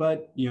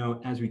 But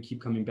as we keep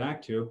coming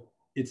back to,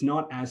 it's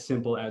not as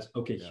simple as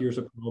here's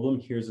a problem,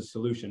 here's a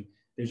solution.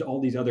 There's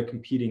all these other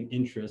competing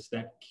interests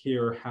that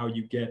care how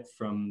you get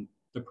from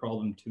the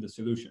problem to the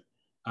solution.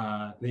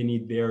 They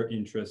need their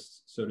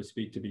interests, so to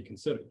speak, to be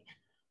considered.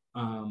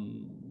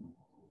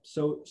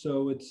 So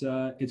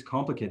it's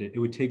complicated. It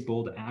would take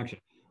bold action.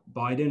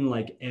 Biden,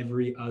 like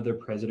every other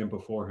president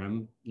before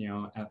him,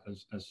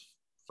 as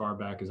far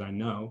back as I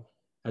know,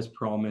 has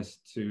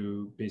promised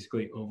to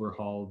basically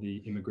overhaul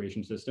the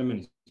immigration system, and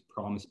he's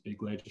promised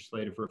big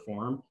legislative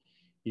reform.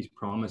 He's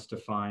promised to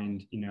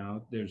find,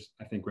 there's,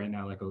 I think right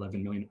now, like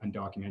 11 million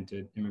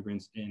undocumented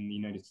immigrants in the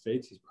United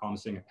States. He's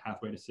promising a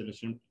pathway to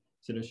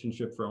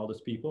citizenship for all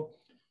those people.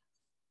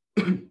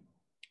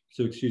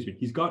 So, excuse me,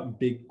 he's got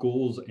big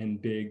goals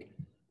and big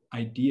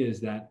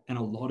ideas and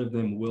a lot of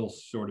them will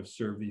sort of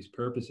serve these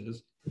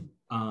purposes.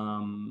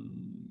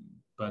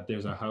 But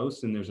there's a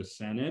House and there's a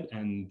Senate,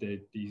 and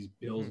these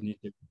bills need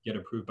to get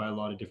approved by a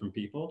lot of different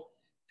people,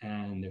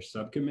 and there's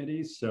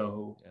subcommittees.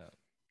 So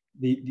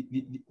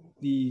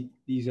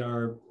these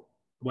are,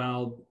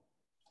 while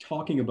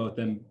talking about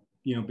them,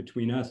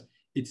 between us,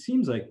 it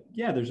seems like,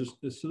 there's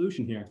a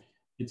solution here.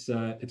 It's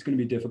going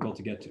to be difficult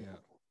to get to. Yeah.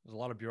 There's a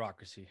lot of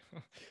bureaucracy.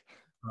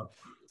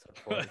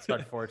 It's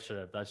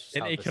unfortunate. That's just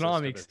in how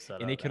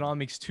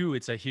economics too.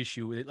 It's a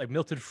issue. Like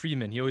Milton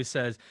Friedman, he always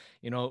says,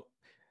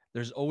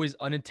 there's always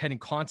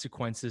unintended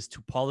consequences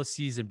to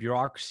policies and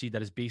bureaucracy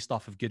that is based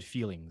off of good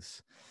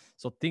feelings.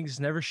 So things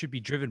never should be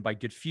driven by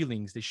good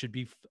feelings. They should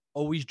be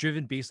always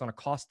driven based on a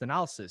cost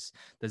analysis.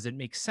 Does it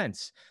make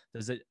sense?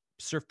 Does it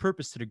serve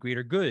purpose to the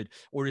greater good,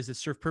 or does it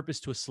serve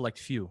purpose to a select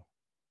few?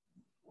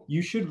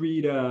 You should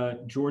read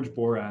George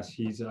Boras.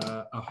 He's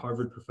a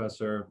Harvard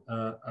professor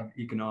of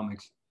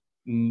economics.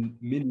 In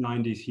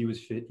mid-90s,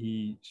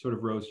 he sort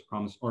of rose to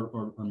promise,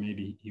 or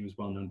maybe he was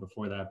well known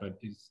before that, but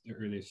he's the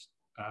earliest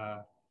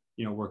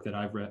work that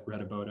I've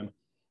read about him.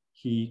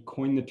 He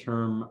coined the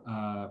term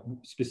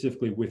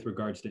specifically with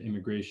regards to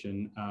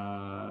immigration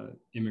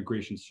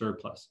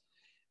surplus.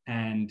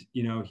 And,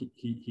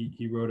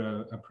 he wrote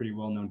a pretty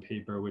well-known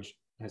paper, which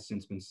has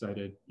since been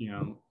cited,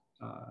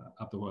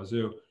 up the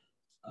wazoo,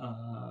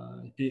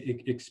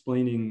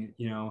 explaining,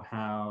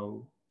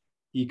 how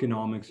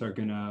economics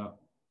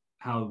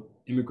how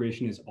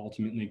immigration is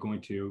ultimately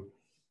going to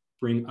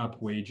bring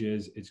up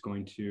wages. It's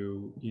going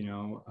to,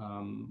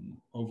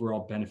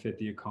 overall benefit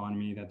the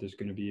economy, that there's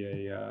going to be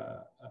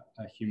a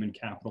human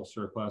capital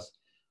surplus.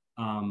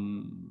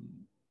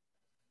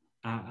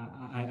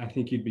 I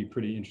think you'd be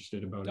pretty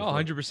interested about it. Oh,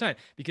 100%.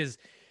 Because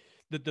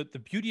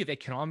the beauty of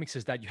economics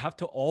is that you have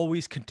to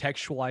always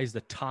contextualize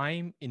the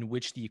time in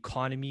which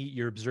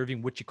you're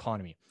observing which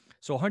economy.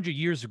 So 100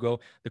 years ago,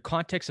 the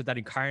context of that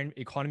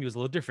economy was a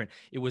little different.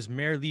 It was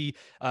merely,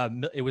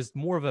 it was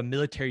more of a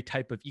military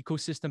type of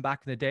ecosystem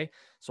back in the day.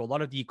 So a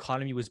lot of the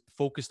economy was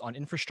focused on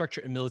infrastructure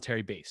and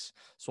military base.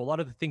 So a lot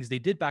of the things they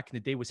did back in the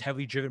day was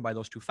heavily driven by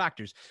those two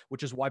factors,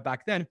 which is why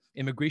back then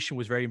immigration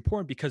was very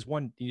important, because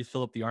one, you need to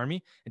fill up the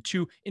army, and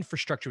two,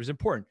 infrastructure was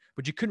important.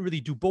 But you couldn't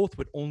really do both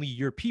with only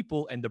your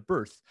people and the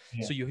birth.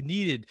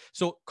 Yeah.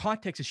 So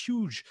context is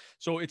huge.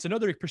 So it's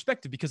another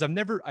perspective, because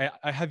I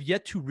have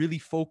yet to really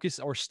focus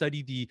or study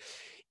the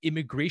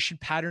immigration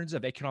patterns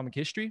of economic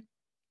history.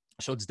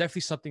 So it's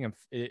definitely something I'm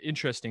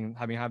interesting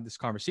having this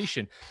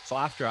conversation. So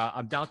after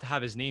I'm down to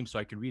have his name so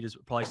I can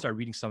probably start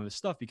reading some of his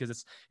stuff,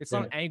 because it's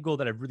not an angle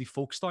that I've really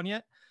focused on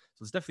yet.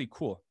 So it's definitely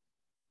cool.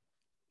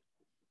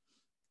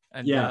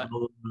 And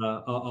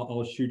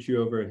I'll shoot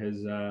you over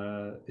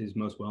his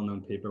most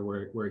well-known paper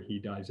where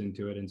he dives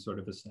into it and sort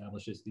of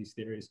establishes these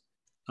theories.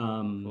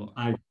 Cool.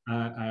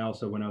 I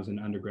also, when I was in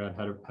undergrad,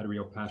 had a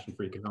real passion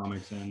for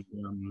economics, and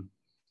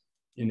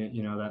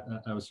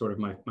that was sort of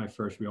my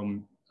first real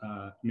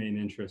main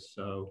interest.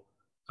 So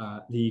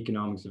the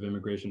economics of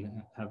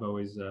immigration have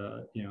always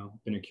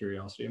been a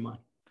curiosity of mine.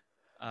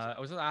 I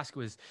was going to ask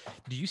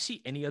do you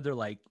see any other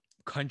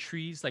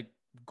countries,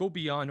 go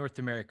beyond North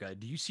America?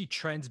 Do you see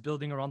trends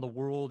building around the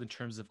world in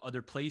terms of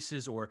other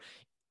places, or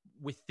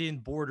within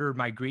border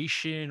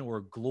migration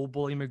or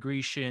global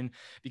immigration?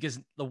 Because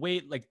the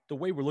way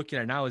we're looking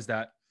at it now is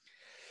that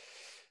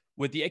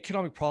with the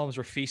economic problems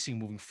we're facing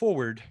moving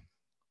forward,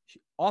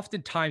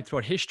 oftentimes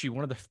throughout history,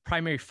 one of the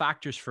primary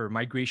factors for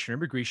migration or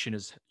immigration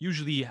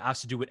usually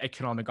has to do with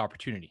economic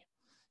opportunity.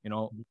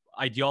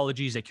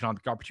 Ideologies,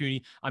 economic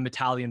opportunity. I'm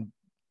Italian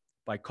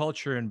by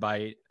culture and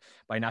by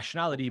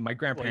nationality. My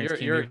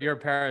grandparents your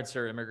parents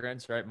are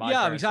immigrants, right?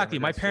 Exactly.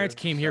 My parents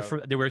came here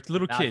they were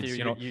little kids.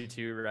 You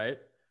too, right?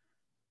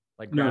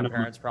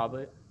 Grandparents,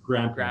 probably.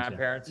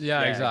 Grandparents.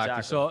 Yeah,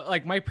 exactly. So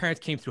my parents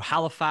came through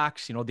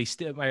Halifax.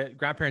 My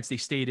grandparents, they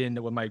stayed in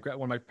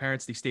my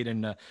parents, they stayed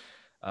in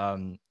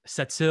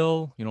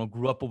Sept-Îles,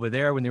 grew up over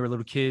there when they were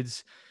little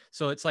kids.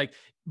 So it's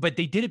but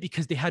they did it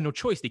because they had no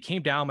choice. They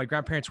came down. My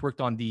grandparents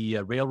worked on the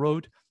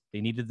railroad.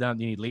 They needed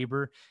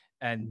labor.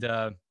 And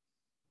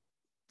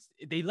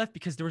they left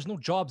because there was no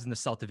jobs in the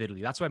south of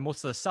Italy. That's why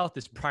most of the south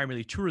is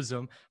primarily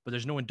tourism, but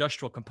there's no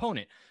industrial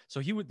component.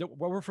 So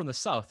we're from the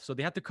south. So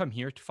they had to come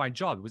here to find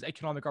jobs. It was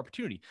economic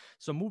opportunity.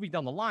 So moving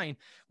down the line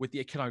with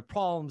the economic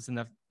problems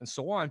and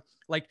so on,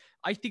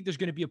 I think there's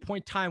going to be a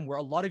point in time where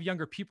a lot of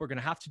younger people are going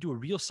to have to do a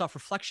real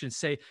self-reflection and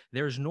say,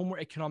 there's no more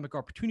economic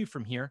opportunity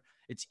from here.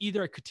 It's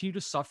either I continue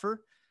to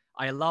suffer,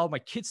 I allow my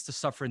kids to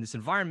suffer in this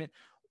environment,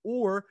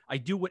 or I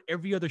do what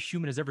every other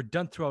human has ever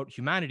done throughout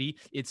humanity.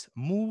 It's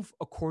move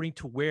according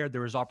to where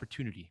there is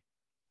opportunity.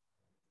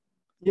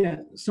 Yeah,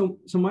 so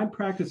my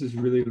practice is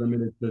really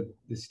limited to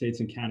the States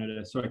and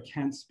Canada, so I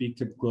can't speak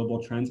to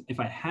global trends. If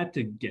I had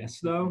to guess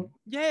though,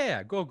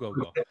 Yeah, go, go,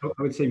 go.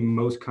 I would say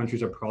most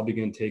countries are probably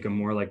going to take a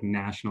more like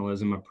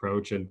nationalism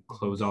approach and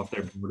close off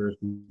their borders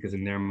because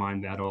in their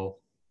mind that'll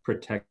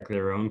protect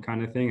their own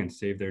kind of thing and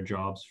save their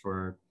jobs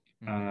for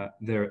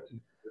their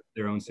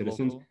own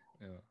citizens. Local.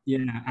 Yeah.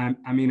 Yeah,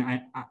 I mean,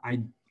 I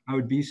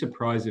would be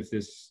surprised if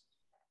this,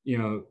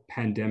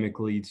 pandemic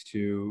leads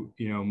to,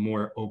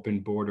 more open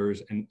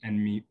borders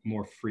and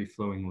more free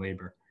flowing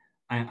labor.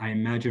 I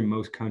imagine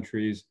most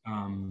countries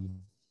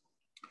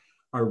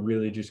are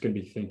really just going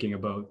to be thinking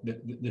about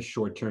the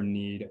short term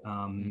need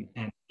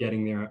and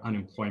getting their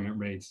unemployment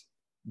rates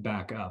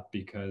back up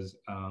because,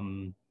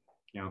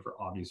 for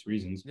obvious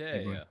reasons,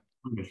 Yeah.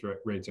 employment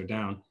rates are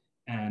down.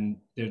 And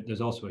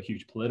there's also a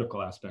huge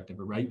political aspect of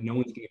it, right? No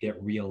one's going to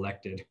get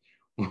reelected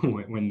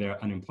when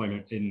their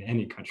unemployment in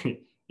any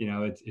country,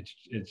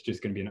 it's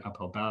just going to be an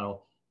uphill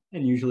battle.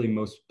 And usually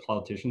most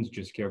politicians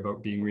just care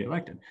about being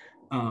reelected.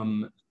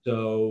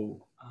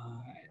 So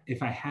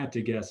if I had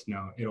to guess,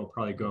 no, it'll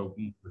probably go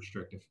more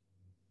restrictive.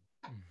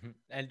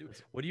 And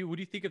what do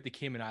you think of the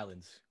Cayman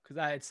Islands?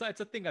 Because it's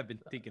a thing I've been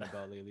thinking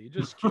about lately.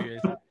 Just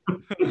curious.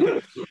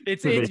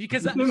 it's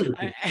because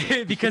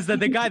because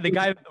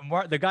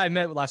the guy I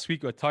met last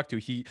week I talked to,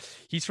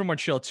 he's from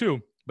Montreal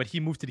too, but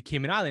he moved to the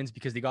Cayman Islands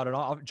because they got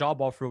a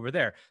job offer over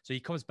there. So he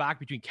comes back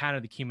between Canada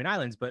and the Cayman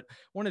Islands. But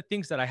one of the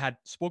things that I had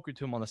spoken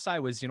to him on the side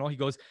was, he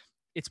goes,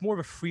 it's more of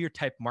a freer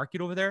type market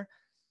over there.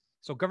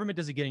 So government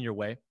doesn't get in your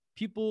way.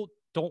 People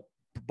don't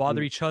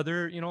bother each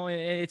other.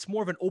 It's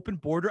more of an open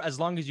border as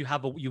long as you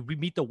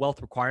meet the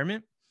wealth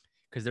requirement,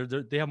 because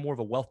they have more of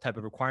a wealth type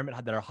of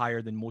requirement that are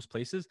higher than most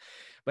places.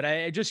 But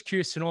I'm just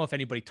curious to know if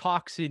anybody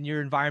talks in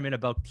your environment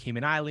about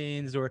Cayman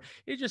Islands, or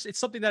it's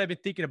something that I've been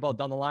thinking about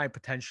down the line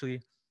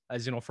potentially,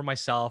 as for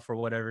myself or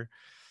whatever.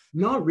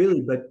 Not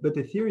really, but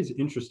the theory is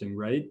interesting,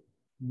 right?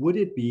 Would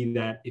it be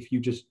that if you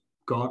just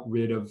got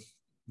rid of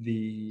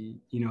the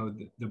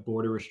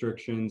border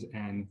restrictions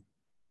and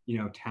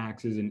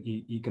taxes and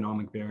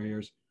economic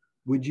barriers,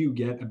 would you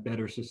get a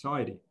better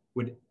society?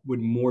 Would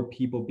more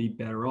people be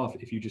better off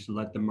if you just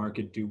let the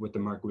market do what the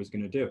market was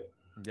going to do?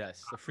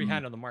 Yes, a free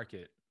hand on the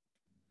market.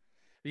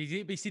 But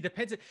you see,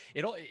 depends.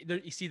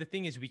 You see, the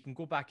thing is, we can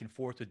go back and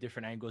forth with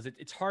different angles.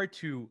 It's hard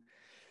to.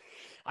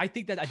 I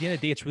think that at the end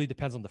of the day, it really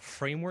depends on the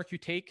framework you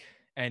take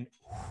and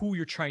who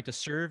you're trying to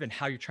serve and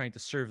how you're trying to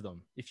serve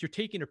them. If you're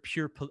taking a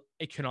pure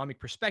economic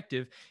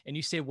perspective and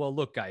you say, well,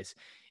 look, guys,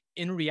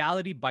 in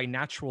reality, by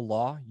natural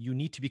law, you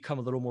need to become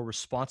a little more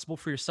responsible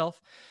for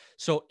yourself.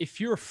 So if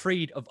you're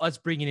afraid of us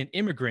bringing in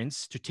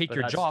immigrants to take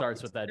your job,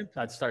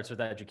 that starts with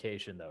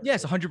education, though.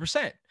 Yes,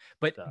 100%.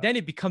 But then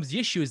it becomes the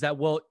issue is that,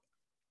 well,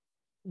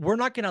 we're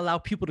not going to allow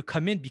people to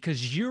come in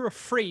because you're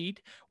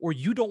afraid or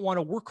you don't want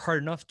to work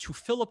hard enough to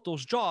fill up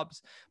those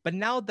jobs. But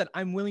now that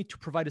I'm willing to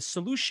provide a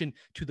solution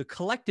to the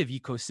collective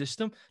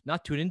ecosystem,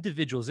 not to an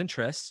individual's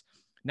interests,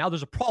 now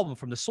there's a problem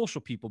from the social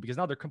people because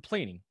now they're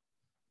complaining.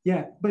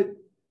 Yeah,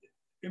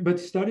 but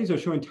studies are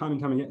showing time and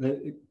time again.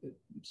 The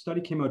study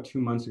came out 2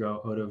 months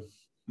ago out of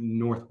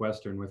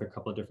Northwestern with a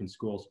couple of different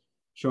schools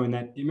showing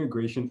that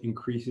immigration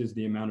increases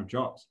the amount of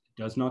jobs.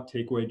 It does not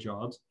take away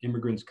jobs.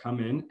 Immigrants come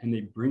in and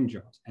they bring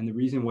jobs. And the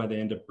reason why they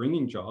end up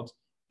bringing jobs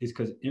is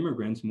because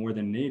immigrants, more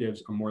than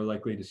natives, are more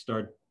likely to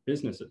start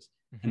businesses.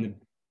 Mm-hmm.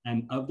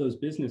 And of those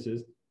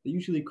businesses, they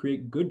usually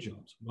create good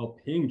jobs,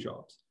 well-paying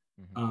jobs.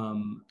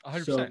 Mm-hmm.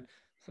 100%.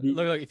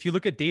 Look, if you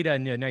look at data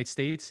in the United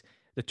States,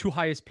 the two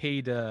highest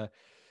paid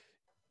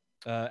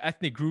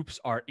ethnic groups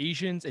are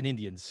Asians and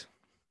Indians.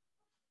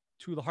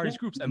 Two of the hardest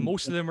groups, and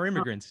most of them are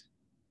immigrants.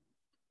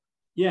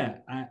 Yeah,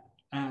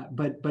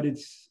 but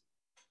it's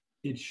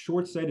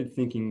short-sighted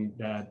thinking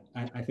that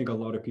I think a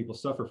lot of people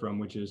suffer from,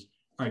 which is,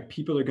 all right,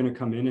 people are going to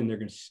come in and they're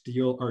going to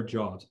steal our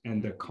jobs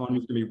and the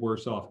economy's going to be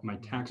worse off. My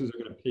taxes are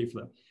going to pay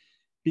for them,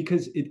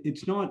 because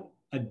it's not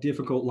a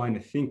difficult line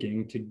of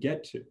thinking to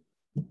get to.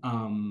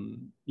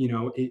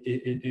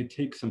 It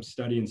takes some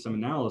study and some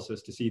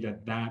analysis to see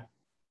that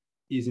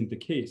isn't the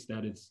case,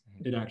 that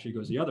it actually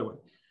goes the other way.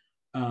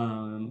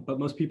 But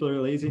most people are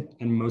lazy,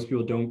 and most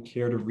people don't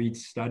care to read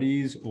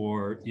studies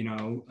or be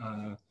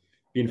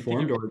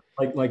informed, or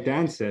like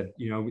Dan said,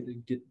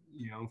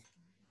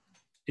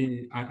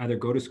 either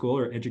go to school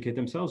or educate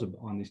themselves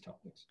on these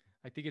topics.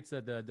 I think it's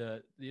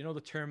the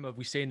term of,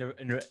 we say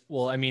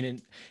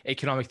in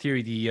economic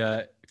theory,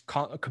 the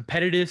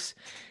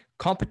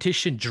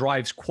competition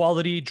drives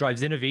quality,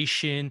 drives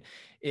innovation,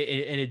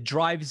 and it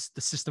drives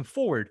the system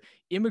forward.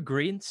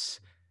 Immigrants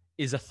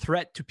is a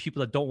threat to people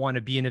that don't want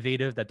to be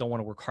innovative, that don't want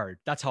to work hard.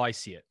 That's how I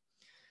see it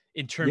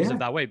in terms of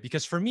that way.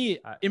 Because for me,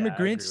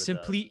 immigrants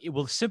it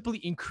will simply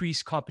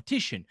increase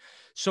competition.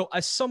 So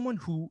as someone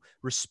who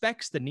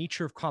respects the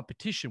nature of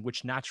competition,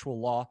 which natural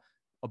law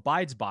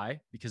abides by,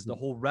 because the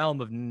whole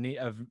realm of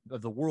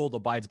the world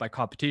abides by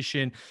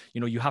competition,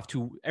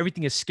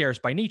 everything is scarce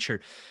by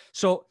nature.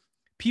 So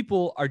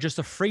people are just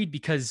afraid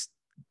because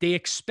they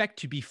expect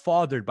to be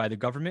fathered by the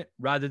government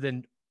rather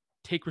than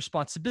take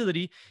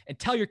responsibility and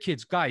tell your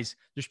kids, guys,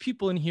 there's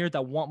people in here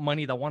that want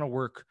money, that want to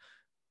work.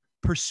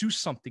 Pursue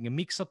something and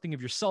make something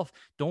of yourself.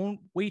 Don't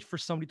wait for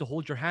somebody to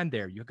hold your hand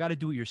there. You got to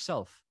do it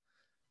yourself.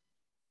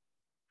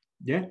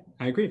 Yeah,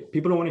 I agree.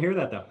 People don't want to hear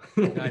that though.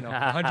 I know,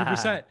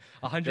 100%.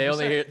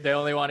 100%. They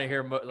only want to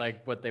hear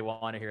like what they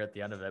want to hear at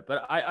the end of it.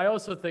 But I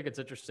also think it's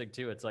interesting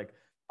too. It's like,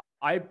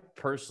 I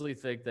personally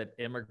think that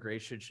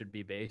immigration should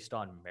be based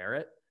on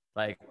merit.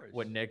 Like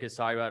what Nick is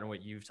talking about and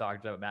what you've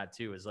talked about, Matt,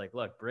 too, is like,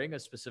 look, bring a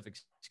specific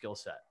skill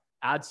set,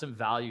 add some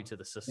value to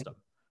the system,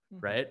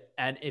 right?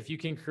 And if you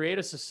can create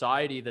a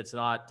society that's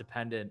not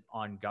dependent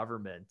on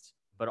government,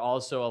 but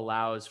also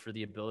allows for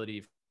the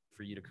ability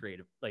for you to create,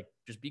 like,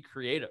 just be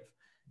creative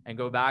and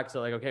go back to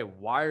like, okay,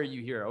 why are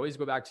you here? Always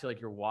go back to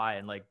like your why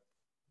and like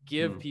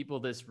give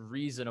people this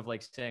reason of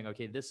like saying,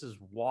 okay, this is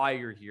why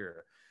you're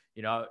here.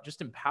 You know,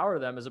 just empower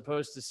them as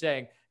opposed to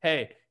saying,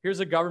 hey, here's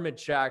a government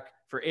check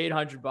for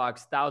 $800,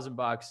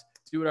 $1,000,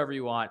 do whatever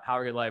you want,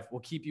 however your life, we'll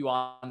keep you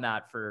on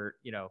that for,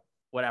 you know,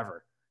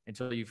 whatever,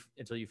 until you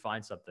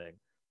find something.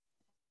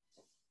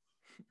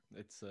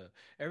 It's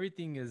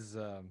everything is,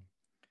 I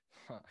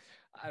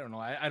don't know.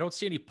 I don't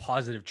see any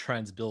positive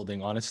trends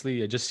building,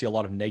 honestly. I just see a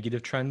lot of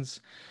negative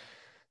trends.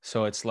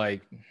 So it's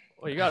like,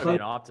 well, you got to be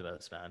an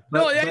optimist, man.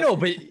 No, I know,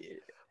 but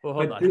well,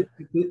 hold on.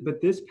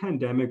 But this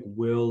pandemic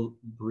will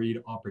breed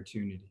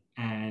opportunity,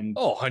 and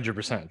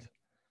 100%.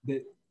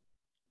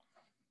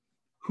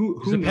 Who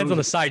depends on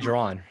the side you're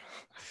on,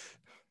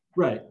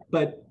 right?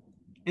 But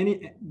at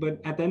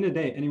the end of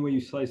the day, any way you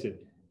slice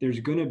it,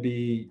 there's going to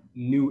be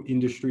new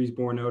industries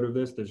born out of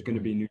this. There's going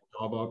to be new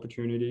job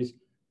opportunities.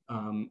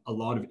 A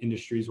lot of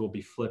industries will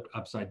be flipped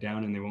upside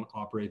down, and they won't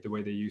operate the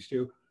way they used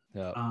to.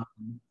 Yeah.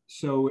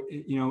 So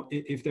you know,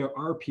 if there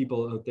are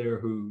people out there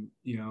who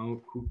you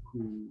know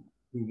who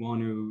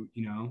want to,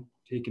 you know,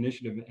 take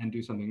initiative and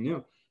do something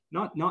new.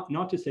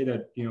 Not to say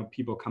that, you know,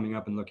 people coming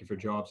up and looking for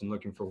jobs and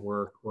looking for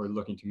work or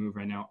looking to move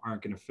right now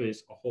aren't going to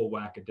face a whole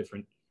whack of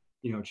different,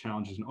 you know,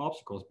 challenges and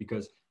obstacles,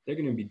 because they're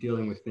going to be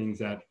dealing with things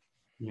that,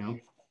 you know,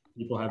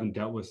 people haven't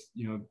dealt with,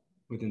 you know,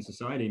 within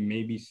society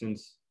maybe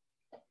since,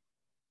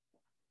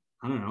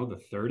 I don't know,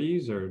 the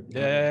 30s or.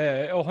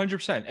 Yeah,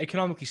 100%.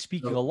 Economically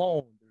speaking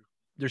alone,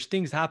 there's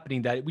things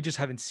happening that we just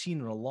haven't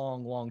seen in a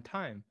long, long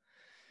time.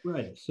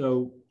 Right.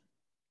 So,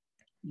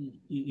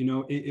 you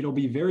know, it'll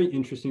be very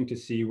interesting to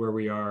see where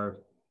we are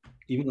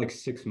even like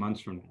 6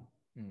 months from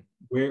now.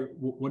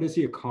 What does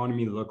the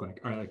economy look like?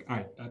 All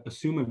right,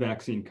 assume a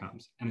vaccine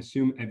comes and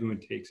assume everyone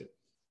takes it.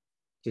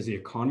 Does the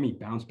economy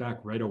bounce back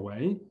right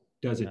away?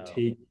 Does it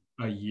take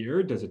a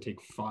year? Does it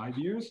take 5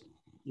 years?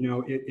 You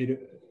know, you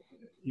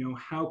know,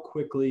 how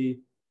quickly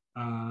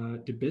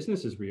do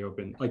businesses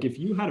reopen? Like if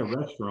you had a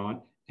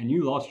restaurant and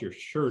you lost your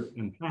shirt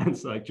and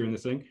pants like during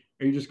this thing,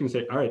 are you just going to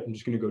say, all right, I'm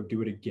just going to go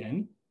do it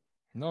again?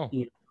 No. You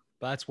know,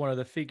 that's one of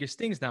the biggest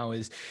things now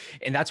is,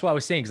 and that's what I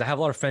was saying, because I have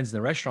a lot of friends in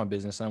the restaurant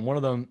business, and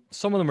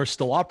some of them are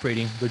still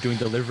operating. They're doing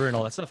delivery and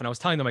all that stuff. And I was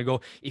telling them, I go,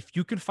 if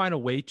you can find a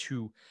way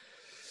to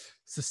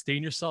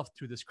sustain yourself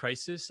through this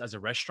crisis as a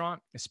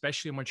restaurant,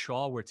 especially in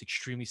Montreal, where it's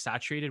extremely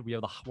saturated. We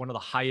have one of the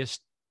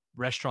highest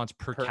restaurants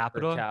per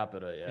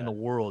capita in the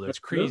world. It's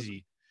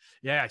crazy.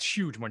 Yeah, it's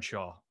huge,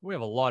 Montreal. We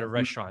have a lot of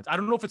restaurants. I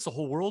don't know if it's the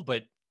whole world,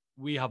 but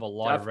we have a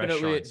lot of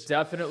restaurants.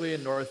 Definitely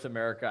in North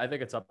America. I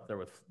think it's up there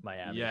with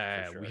Miami.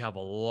 Yeah, we have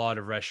a lot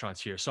of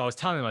restaurants here. So I was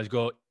telling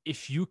them,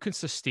 if you can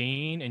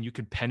sustain and you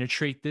can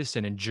penetrate this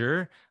and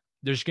endure,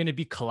 there's going to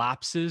be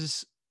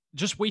collapses.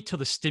 Just wait till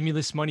the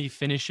stimulus money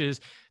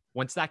finishes.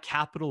 Once that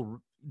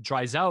capital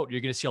dries out,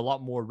 you're going to see a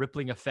lot more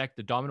rippling effect,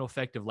 the domino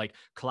effect of like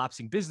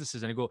collapsing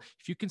businesses. And I go,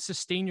 if you can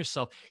sustain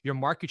yourself, your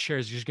market share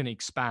is just going to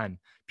expand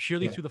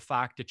purely through the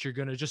fact that you're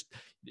going to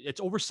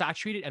it's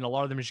oversaturated and a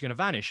lot of them are just going to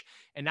vanish.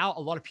 And now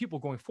a lot of people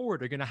going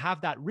forward are going to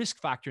have that risk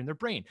factor in their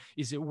brain.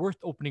 Is it worth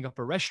opening up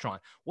a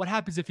restaurant? What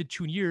happens if in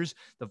 2 years,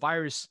 the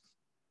virus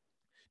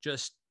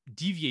just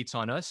deviates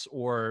on us,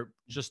 or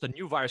just a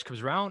new virus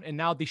comes around and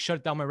now they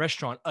shut down my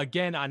restaurant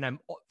again and I'm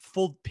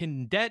full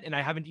pin debt and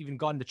I haven't even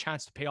gotten the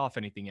chance to pay off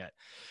anything yet.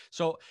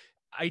 So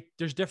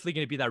there's definitely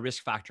going to be that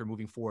risk factor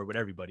moving forward with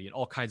everybody in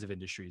all kinds of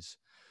industries.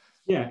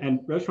 Yeah,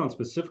 and restaurants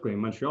specifically in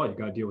Montreal, you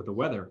got to deal with the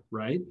weather,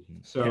 right?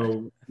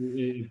 So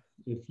if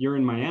you're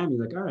in Miami,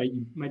 like, all right,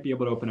 you might be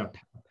able to open up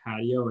a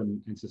patio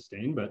and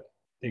sustain, but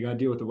they got to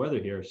deal with the weather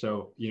here.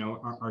 So, you know,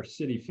 our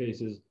city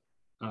faces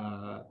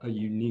a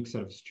unique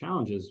set of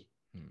challenges,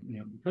 you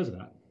know, because of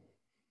that.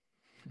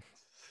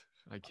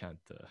 I can't.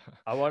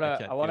 I want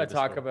to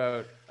talk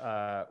about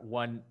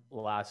one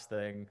last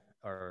thing,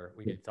 or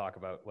we can talk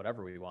about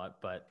whatever we want.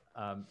 But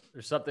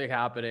there's something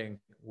happening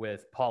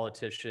with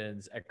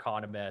politicians,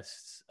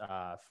 economists,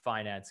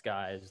 finance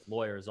guys,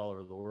 lawyers all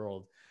over the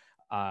world,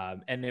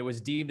 and it was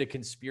deemed a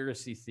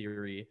conspiracy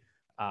theory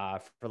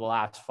for the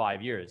last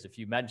 5 years. If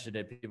you mentioned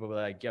it, people were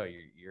like, "Yo,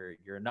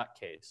 you're a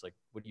nutcase. Like,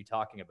 what are you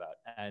talking about?"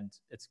 And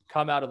it's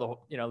come out of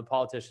the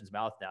politician's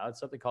mouth now. It's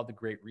something called the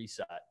Great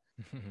Reset,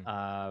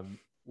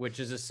 which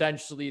is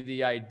essentially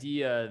the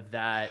idea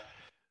that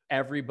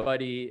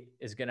everybody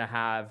is going to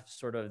have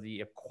sort of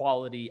the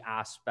equality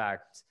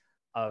aspect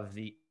of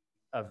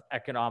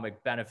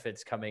economic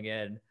benefits coming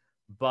in,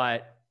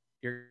 but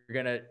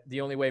the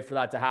only way for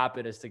that to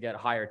happen is to get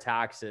higher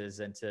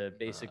taxes and to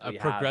basically a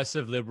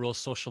progressive, liberal,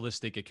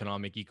 socialistic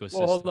economic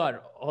ecosystem.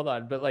 Well, hold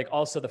on. But like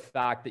also the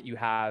fact that you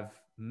have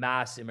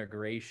mass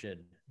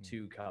immigration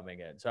too coming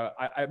in. So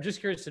I'm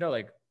just curious to know,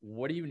 like,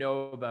 what do you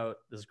know about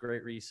this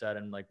Great Reset,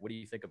 and like, what do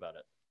you think about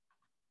it?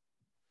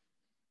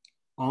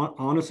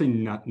 Honestly,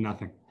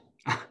 nothing.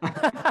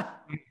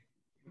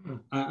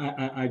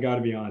 I got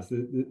to be honest.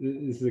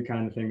 This is the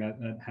kind of thing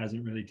that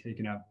hasn't really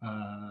taken up,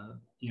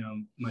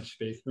 much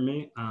space for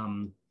me.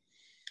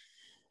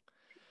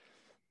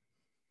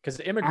 Because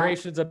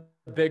immigration is a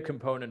big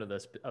component of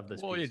this.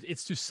 Well,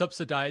 it's to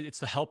subsidize. It's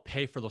to help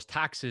pay for those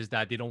taxes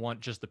that they don't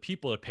want just the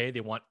people to pay.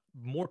 They want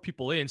more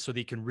people in so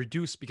they can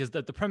reduce. Because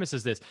the premise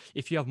is this: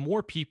 if you have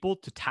more people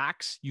to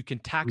tax, you can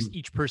tax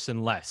each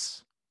person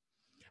less.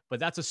 But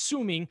that's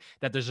assuming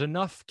that there's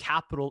enough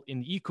capital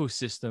in the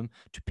ecosystem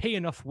to pay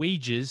enough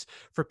wages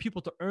for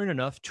people to earn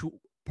enough to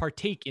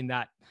partake in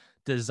that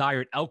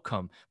desired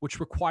outcome, which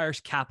requires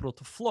capital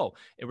to flow.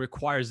 It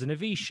requires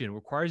innovation,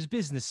 requires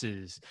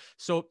businesses.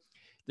 So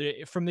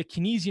from the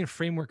Keynesian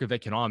framework of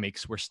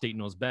economics, where state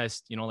knows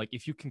best, like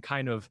if you can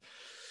kind of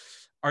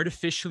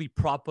artificially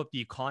prop up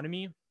the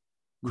economy,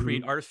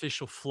 create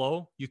artificial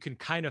flow, you can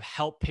kind of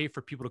help pay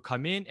for people to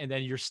come in, and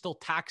then you're still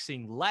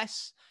taxing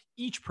less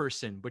each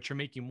person, but you're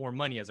making more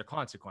money as a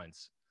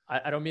consequence.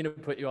 I don't mean to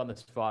put you on the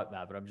spot,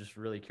 Matt, but I'm just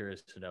really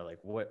curious to know, like,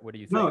 what do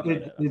you think?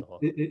 No,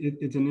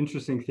 it's an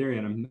interesting theory,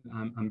 and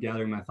I'm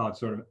gathering my thoughts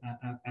sort of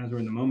as we're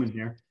in the moment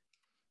here.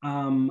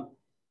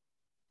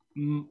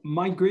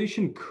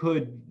 Migration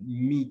could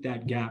meet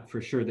that gap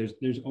for sure.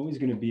 There's always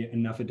going to be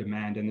enough of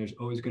demand, and there's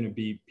always going to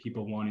be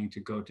people wanting to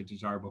go to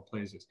desirable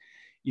places.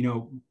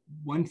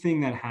 One thing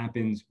that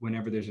happens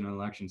whenever there's an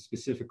election,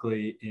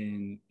 specifically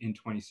in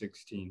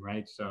 2016,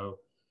 right? So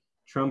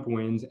Trump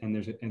wins, and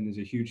there's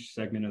a huge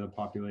segment of the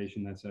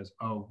population that says,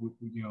 "Oh,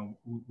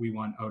 we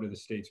want out of the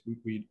states.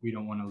 We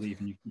don't want to leave."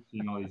 And you keep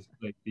seeing all these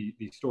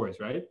these stories,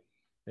 right?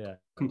 Yeah,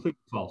 completely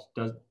false.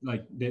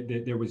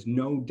 There was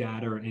no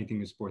data or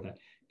anything to support that.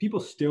 People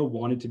still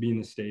wanted to be in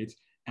the states,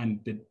 and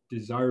the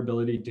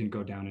desirability didn't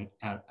go down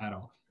at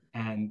all.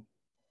 And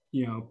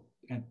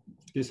at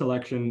this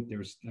election,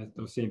 there's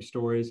those same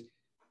stories.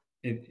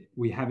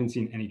 We haven't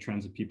seen any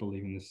trends of people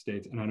leaving the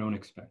states, and I don't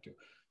expect to.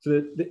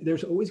 So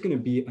there's always going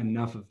to be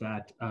enough of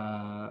that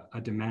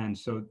a demand.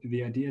 So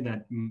the idea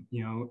that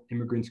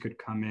immigrants could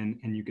come in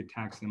and you could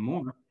tax them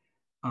more,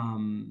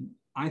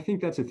 I think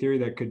that's a theory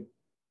that could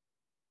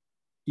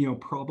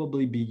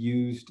probably be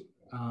used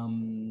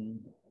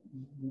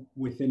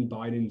within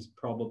Biden's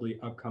probably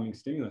upcoming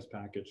stimulus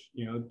package.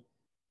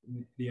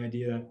 The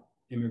idea that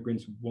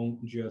immigrants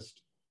won't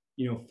just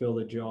fill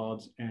the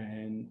jobs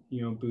and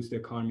boost the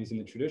economies in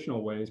the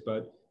traditional ways,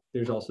 but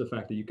there's also the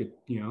fact that you could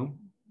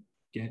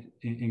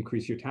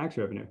increase your tax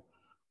revenue.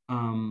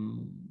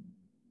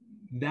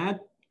 That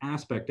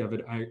aspect of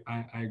it,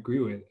 I agree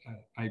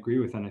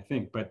with. And I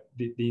think, but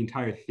the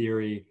entire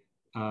theory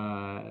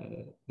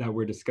that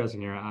we're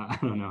discussing here, I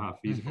don't know how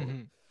feasible.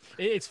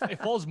 It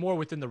falls more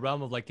within the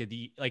realm of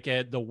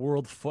the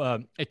World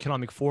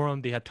Economic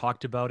Forum. They had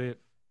talked about it.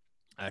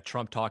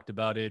 Trump talked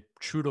about it.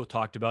 Trudeau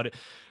talked about it,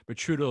 but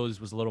Trudeau's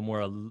was a little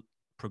more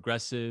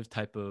progressive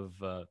type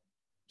of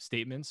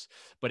statements.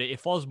 But it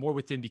falls more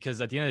within,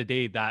 because at the end of the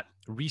day, that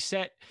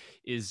reset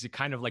is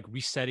kind of like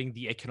resetting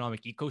the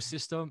economic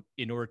ecosystem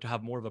in order to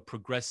have more of a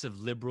progressive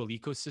liberal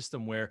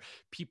ecosystem where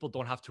people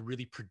don't have to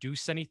really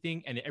produce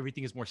anything and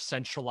everything is more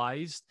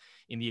centralized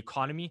in the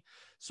economy.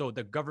 So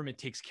the government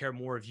takes care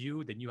more of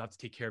you than you have to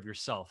take care of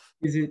yourself.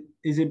 Is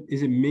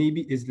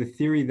the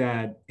theory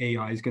that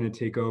AI is going to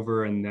take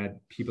over and that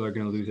people are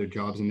going to lose their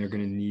jobs and they're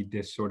going to need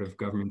this sort of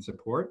government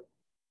support?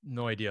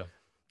 No idea.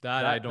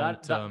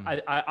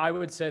 I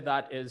would say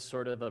that is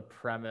sort of the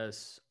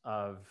premise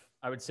of,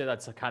 I would say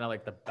that's kind of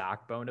like the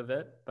backbone of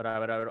it. But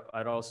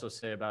I'd also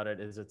say about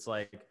it is it's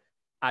like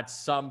at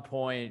some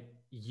point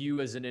you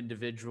as an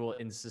individual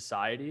in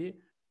society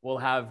will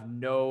have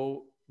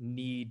no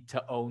need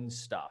to own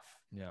stuff.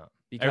 Yeah.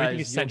 Because everything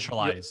is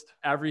centralized.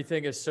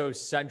 Everything is so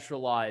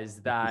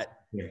centralized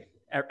that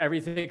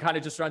everything kind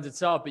of just runs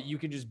itself, but you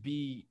can just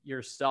be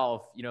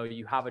yourself.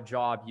 You have a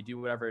job, you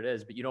do whatever it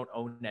is, but you don't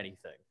own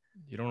anything.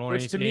 You don't own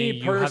anything. To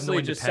me personally,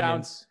 it just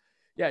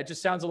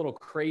sounds a little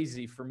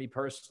crazy for me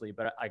personally,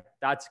 but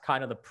that's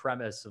kind of the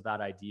premise of that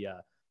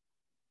idea.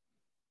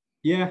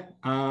 Yeah.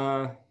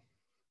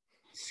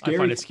 Scary. I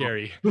find it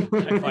scary.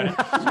 I find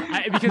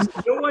it because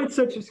why it's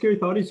such a scary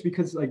thought is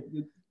because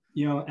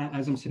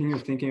as I'm sitting here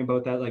thinking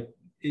about that,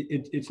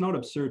 it's not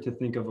absurd to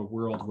think of a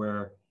world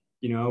where,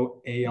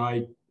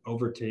 AI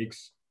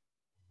overtakes,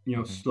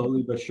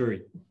 slowly but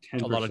surely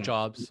 10%. A lot of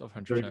jobs,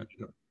 100%.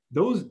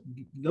 Those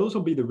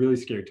will be the really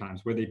scary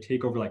times where they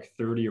take over like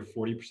 30 or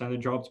 40% of the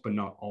jobs, but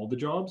not all the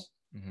jobs.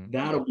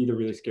 That'll be the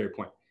really scary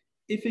point.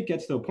 If it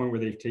gets to a point where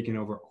they've taken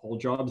over all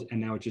jobs and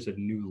now it's just a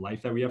new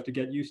life that we have to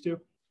get used to,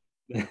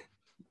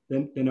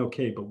 then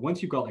okay. But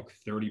once you've got like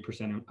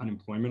 30%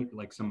 unemployment,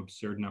 like some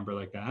absurd number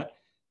like that,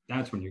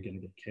 that's when you're going to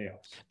get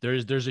chaos.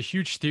 There's a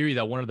huge theory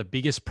that one of the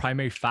biggest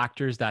primary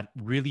factors that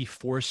really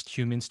forced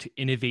humans to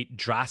innovate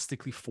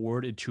drastically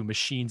forward into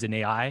machines and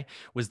AI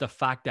was the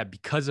fact that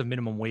because of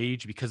minimum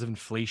wage, because of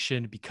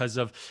inflation, because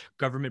of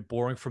government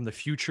borrowing from the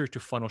future to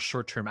funnel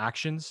short-term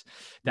actions,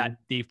 that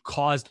they've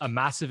caused a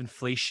massive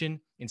inflation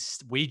in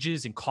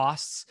wages and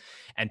costs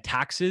and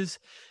taxes,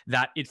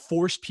 that it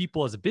forced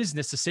people as a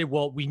business to say,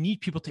 well, we need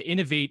people to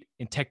innovate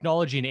in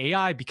technology and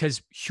AI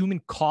because human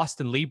cost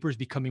and labor is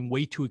becoming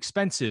way too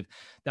expensive,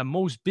 that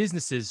most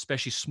businesses,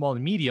 especially small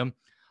and medium,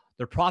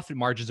 their profit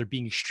margins are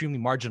being extremely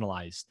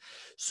marginalized.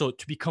 So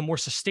to become more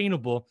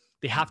sustainable,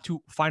 they have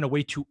to find a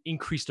way to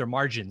increase their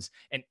margins.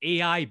 And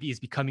AI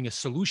is becoming a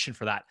solution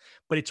for that.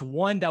 But it's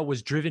one that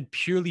was driven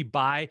purely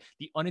by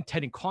the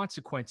unintended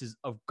consequences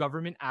of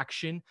government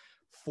action,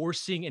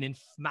 forcing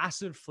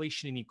massive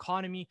inflation in the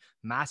economy,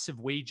 massive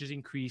wages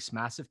increase,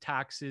 massive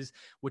taxes,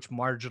 which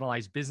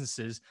marginalize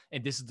businesses.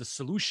 And this is the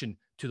solution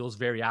to those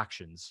very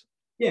actions.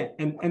 Yeah,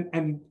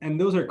 and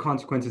those are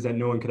consequences that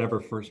no one could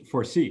ever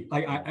foresee.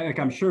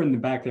 I'm sure in the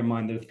back of their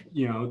mind, that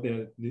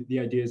the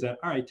idea is that,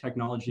 all right,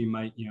 technology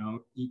might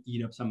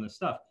eat up some of the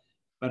stuff,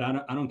 but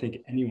I don't think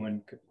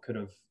anyone could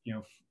have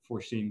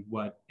foreseen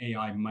what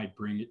AI might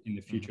bring in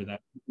the future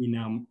that we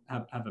now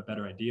have a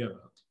better idea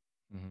about.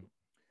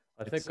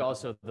 I think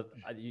also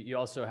you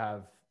also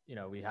have,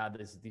 we had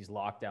these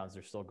lockdowns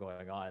are still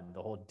going on.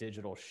 The whole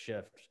digital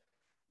shift,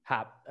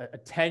 a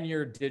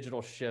 10-year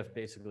digital shift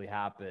basically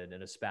happened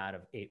in a span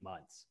of 8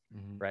 months,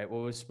 right?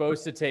 What was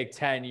supposed to take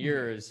 10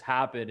 years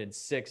happened in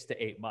 6 to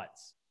 8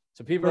 months.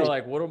 So people are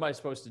like, what am I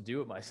supposed to do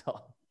with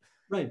myself?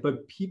 Right,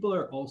 but people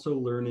are also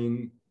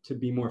learning to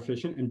be more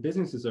efficient, and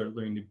businesses are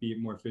learning to be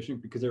more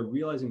efficient because they're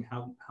realizing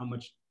how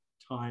much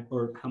time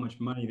or how much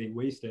money they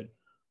wasted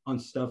on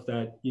stuff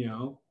that,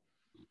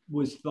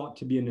 was thought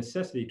to be a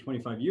necessity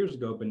 25 years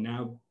ago, but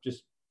now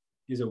just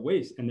is a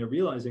waste. And they're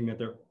realizing that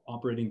they're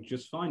operating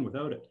just fine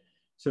without it.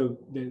 So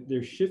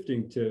they're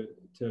shifting to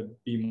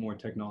be more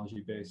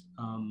technology based,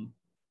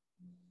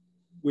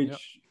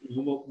 which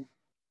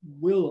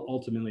will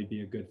ultimately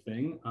be a good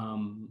thing.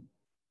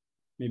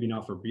 Maybe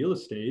not for real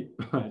estate,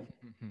 but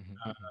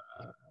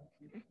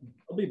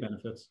there'll be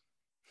benefits.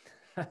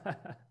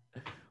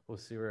 We'll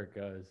see where it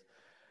goes.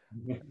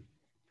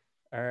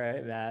 All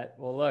right, Matt.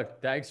 Well,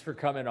 look, thanks for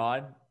coming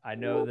on. I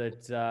know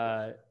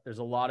that there's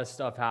a lot of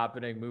stuff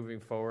happening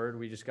moving forward.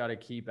 We just got to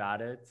keep at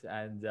it.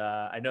 And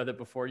I know that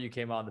before you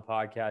came on the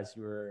podcast,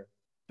 you were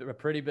a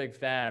pretty big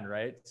fan,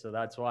 right? So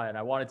that's why. And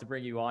I wanted to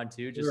bring you on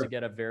too, just to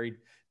get a very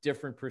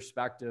different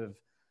perspective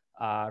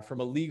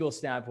from a legal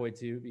standpoint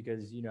too,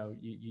 because,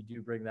 you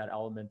do bring that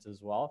element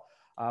as well.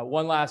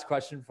 One last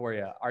question for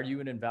you. Are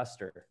you an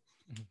investor?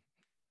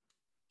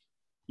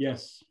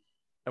 Yes.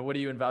 And what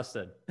do you invest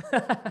in?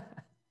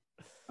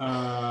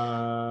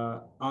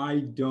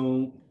 I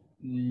don't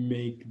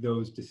make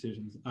those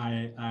decisions.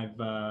 I've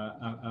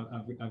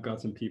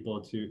got some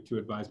people to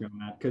advise me on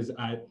that, because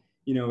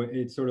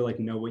it's sort of like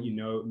know what you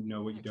know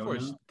what you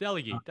don't know.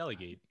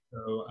 Delegate.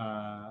 So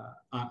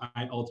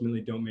I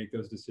ultimately don't make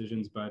those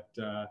decisions, but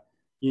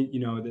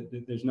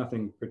there's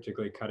nothing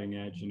particularly cutting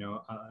edge.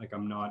 Like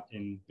I'm not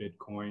in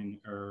Bitcoin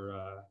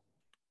or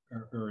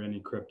any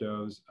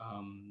cryptos.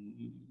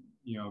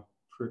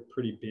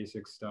 Pretty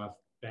basic stuff.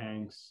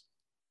 Banks.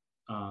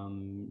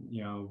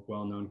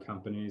 Well-known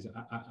companies.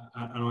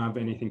 I don't have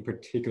anything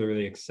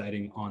particularly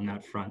exciting on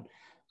that front.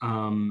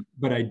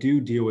 But I do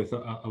deal with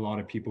a lot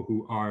of people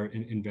who are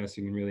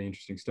investing in really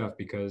interesting stuff,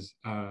 because,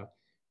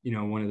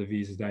 one of the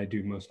visas that I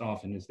do most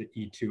often is the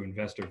E2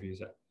 investor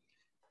visa.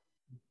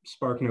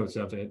 Spark notes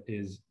of it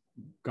is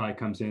guy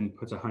comes in,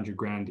 puts $100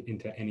 grand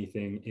into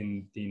anything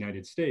in the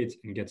United States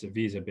and gets a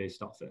visa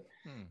based off it.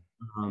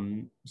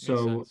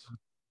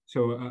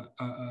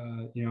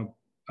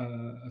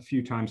 A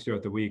few times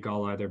throughout the week,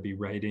 I'll either be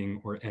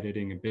writing or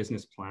editing a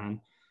business plan.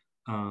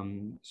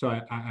 So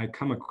I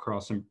come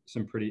across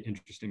some pretty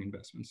interesting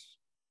investments.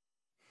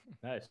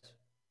 Nice.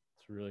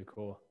 It's really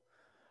cool.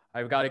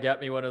 I've got to get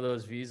me one of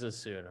those visas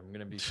soon. I'm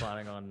going to be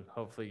planning on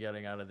hopefully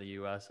getting out of the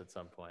US at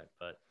some point,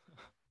 but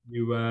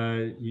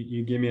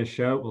you give me a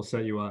shout, we'll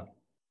set you up.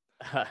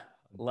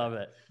 Love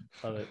it.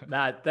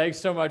 Matt, thanks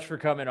so much for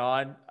coming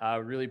on.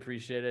 Really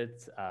appreciate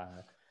it.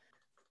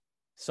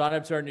 Sign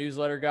up to our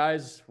newsletter,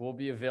 guys. We'll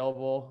be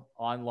available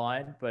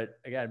online. But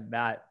again,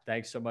 Matt,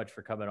 thanks so much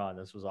for coming on.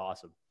 This was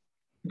awesome.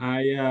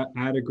 I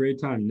had a great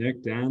time.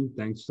 Nick, Dan,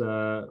 thanks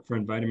for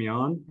inviting me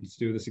on. Let's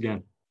do this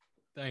again.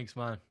 Thanks,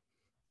 man.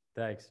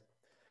 Thanks.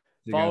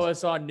 Follow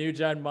us on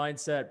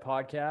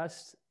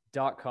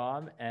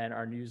newgenmindsetpodcast.com and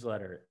our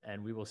newsletter,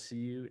 and we will see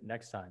you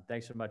next time.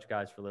 Thanks so much,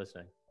 guys, for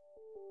listening.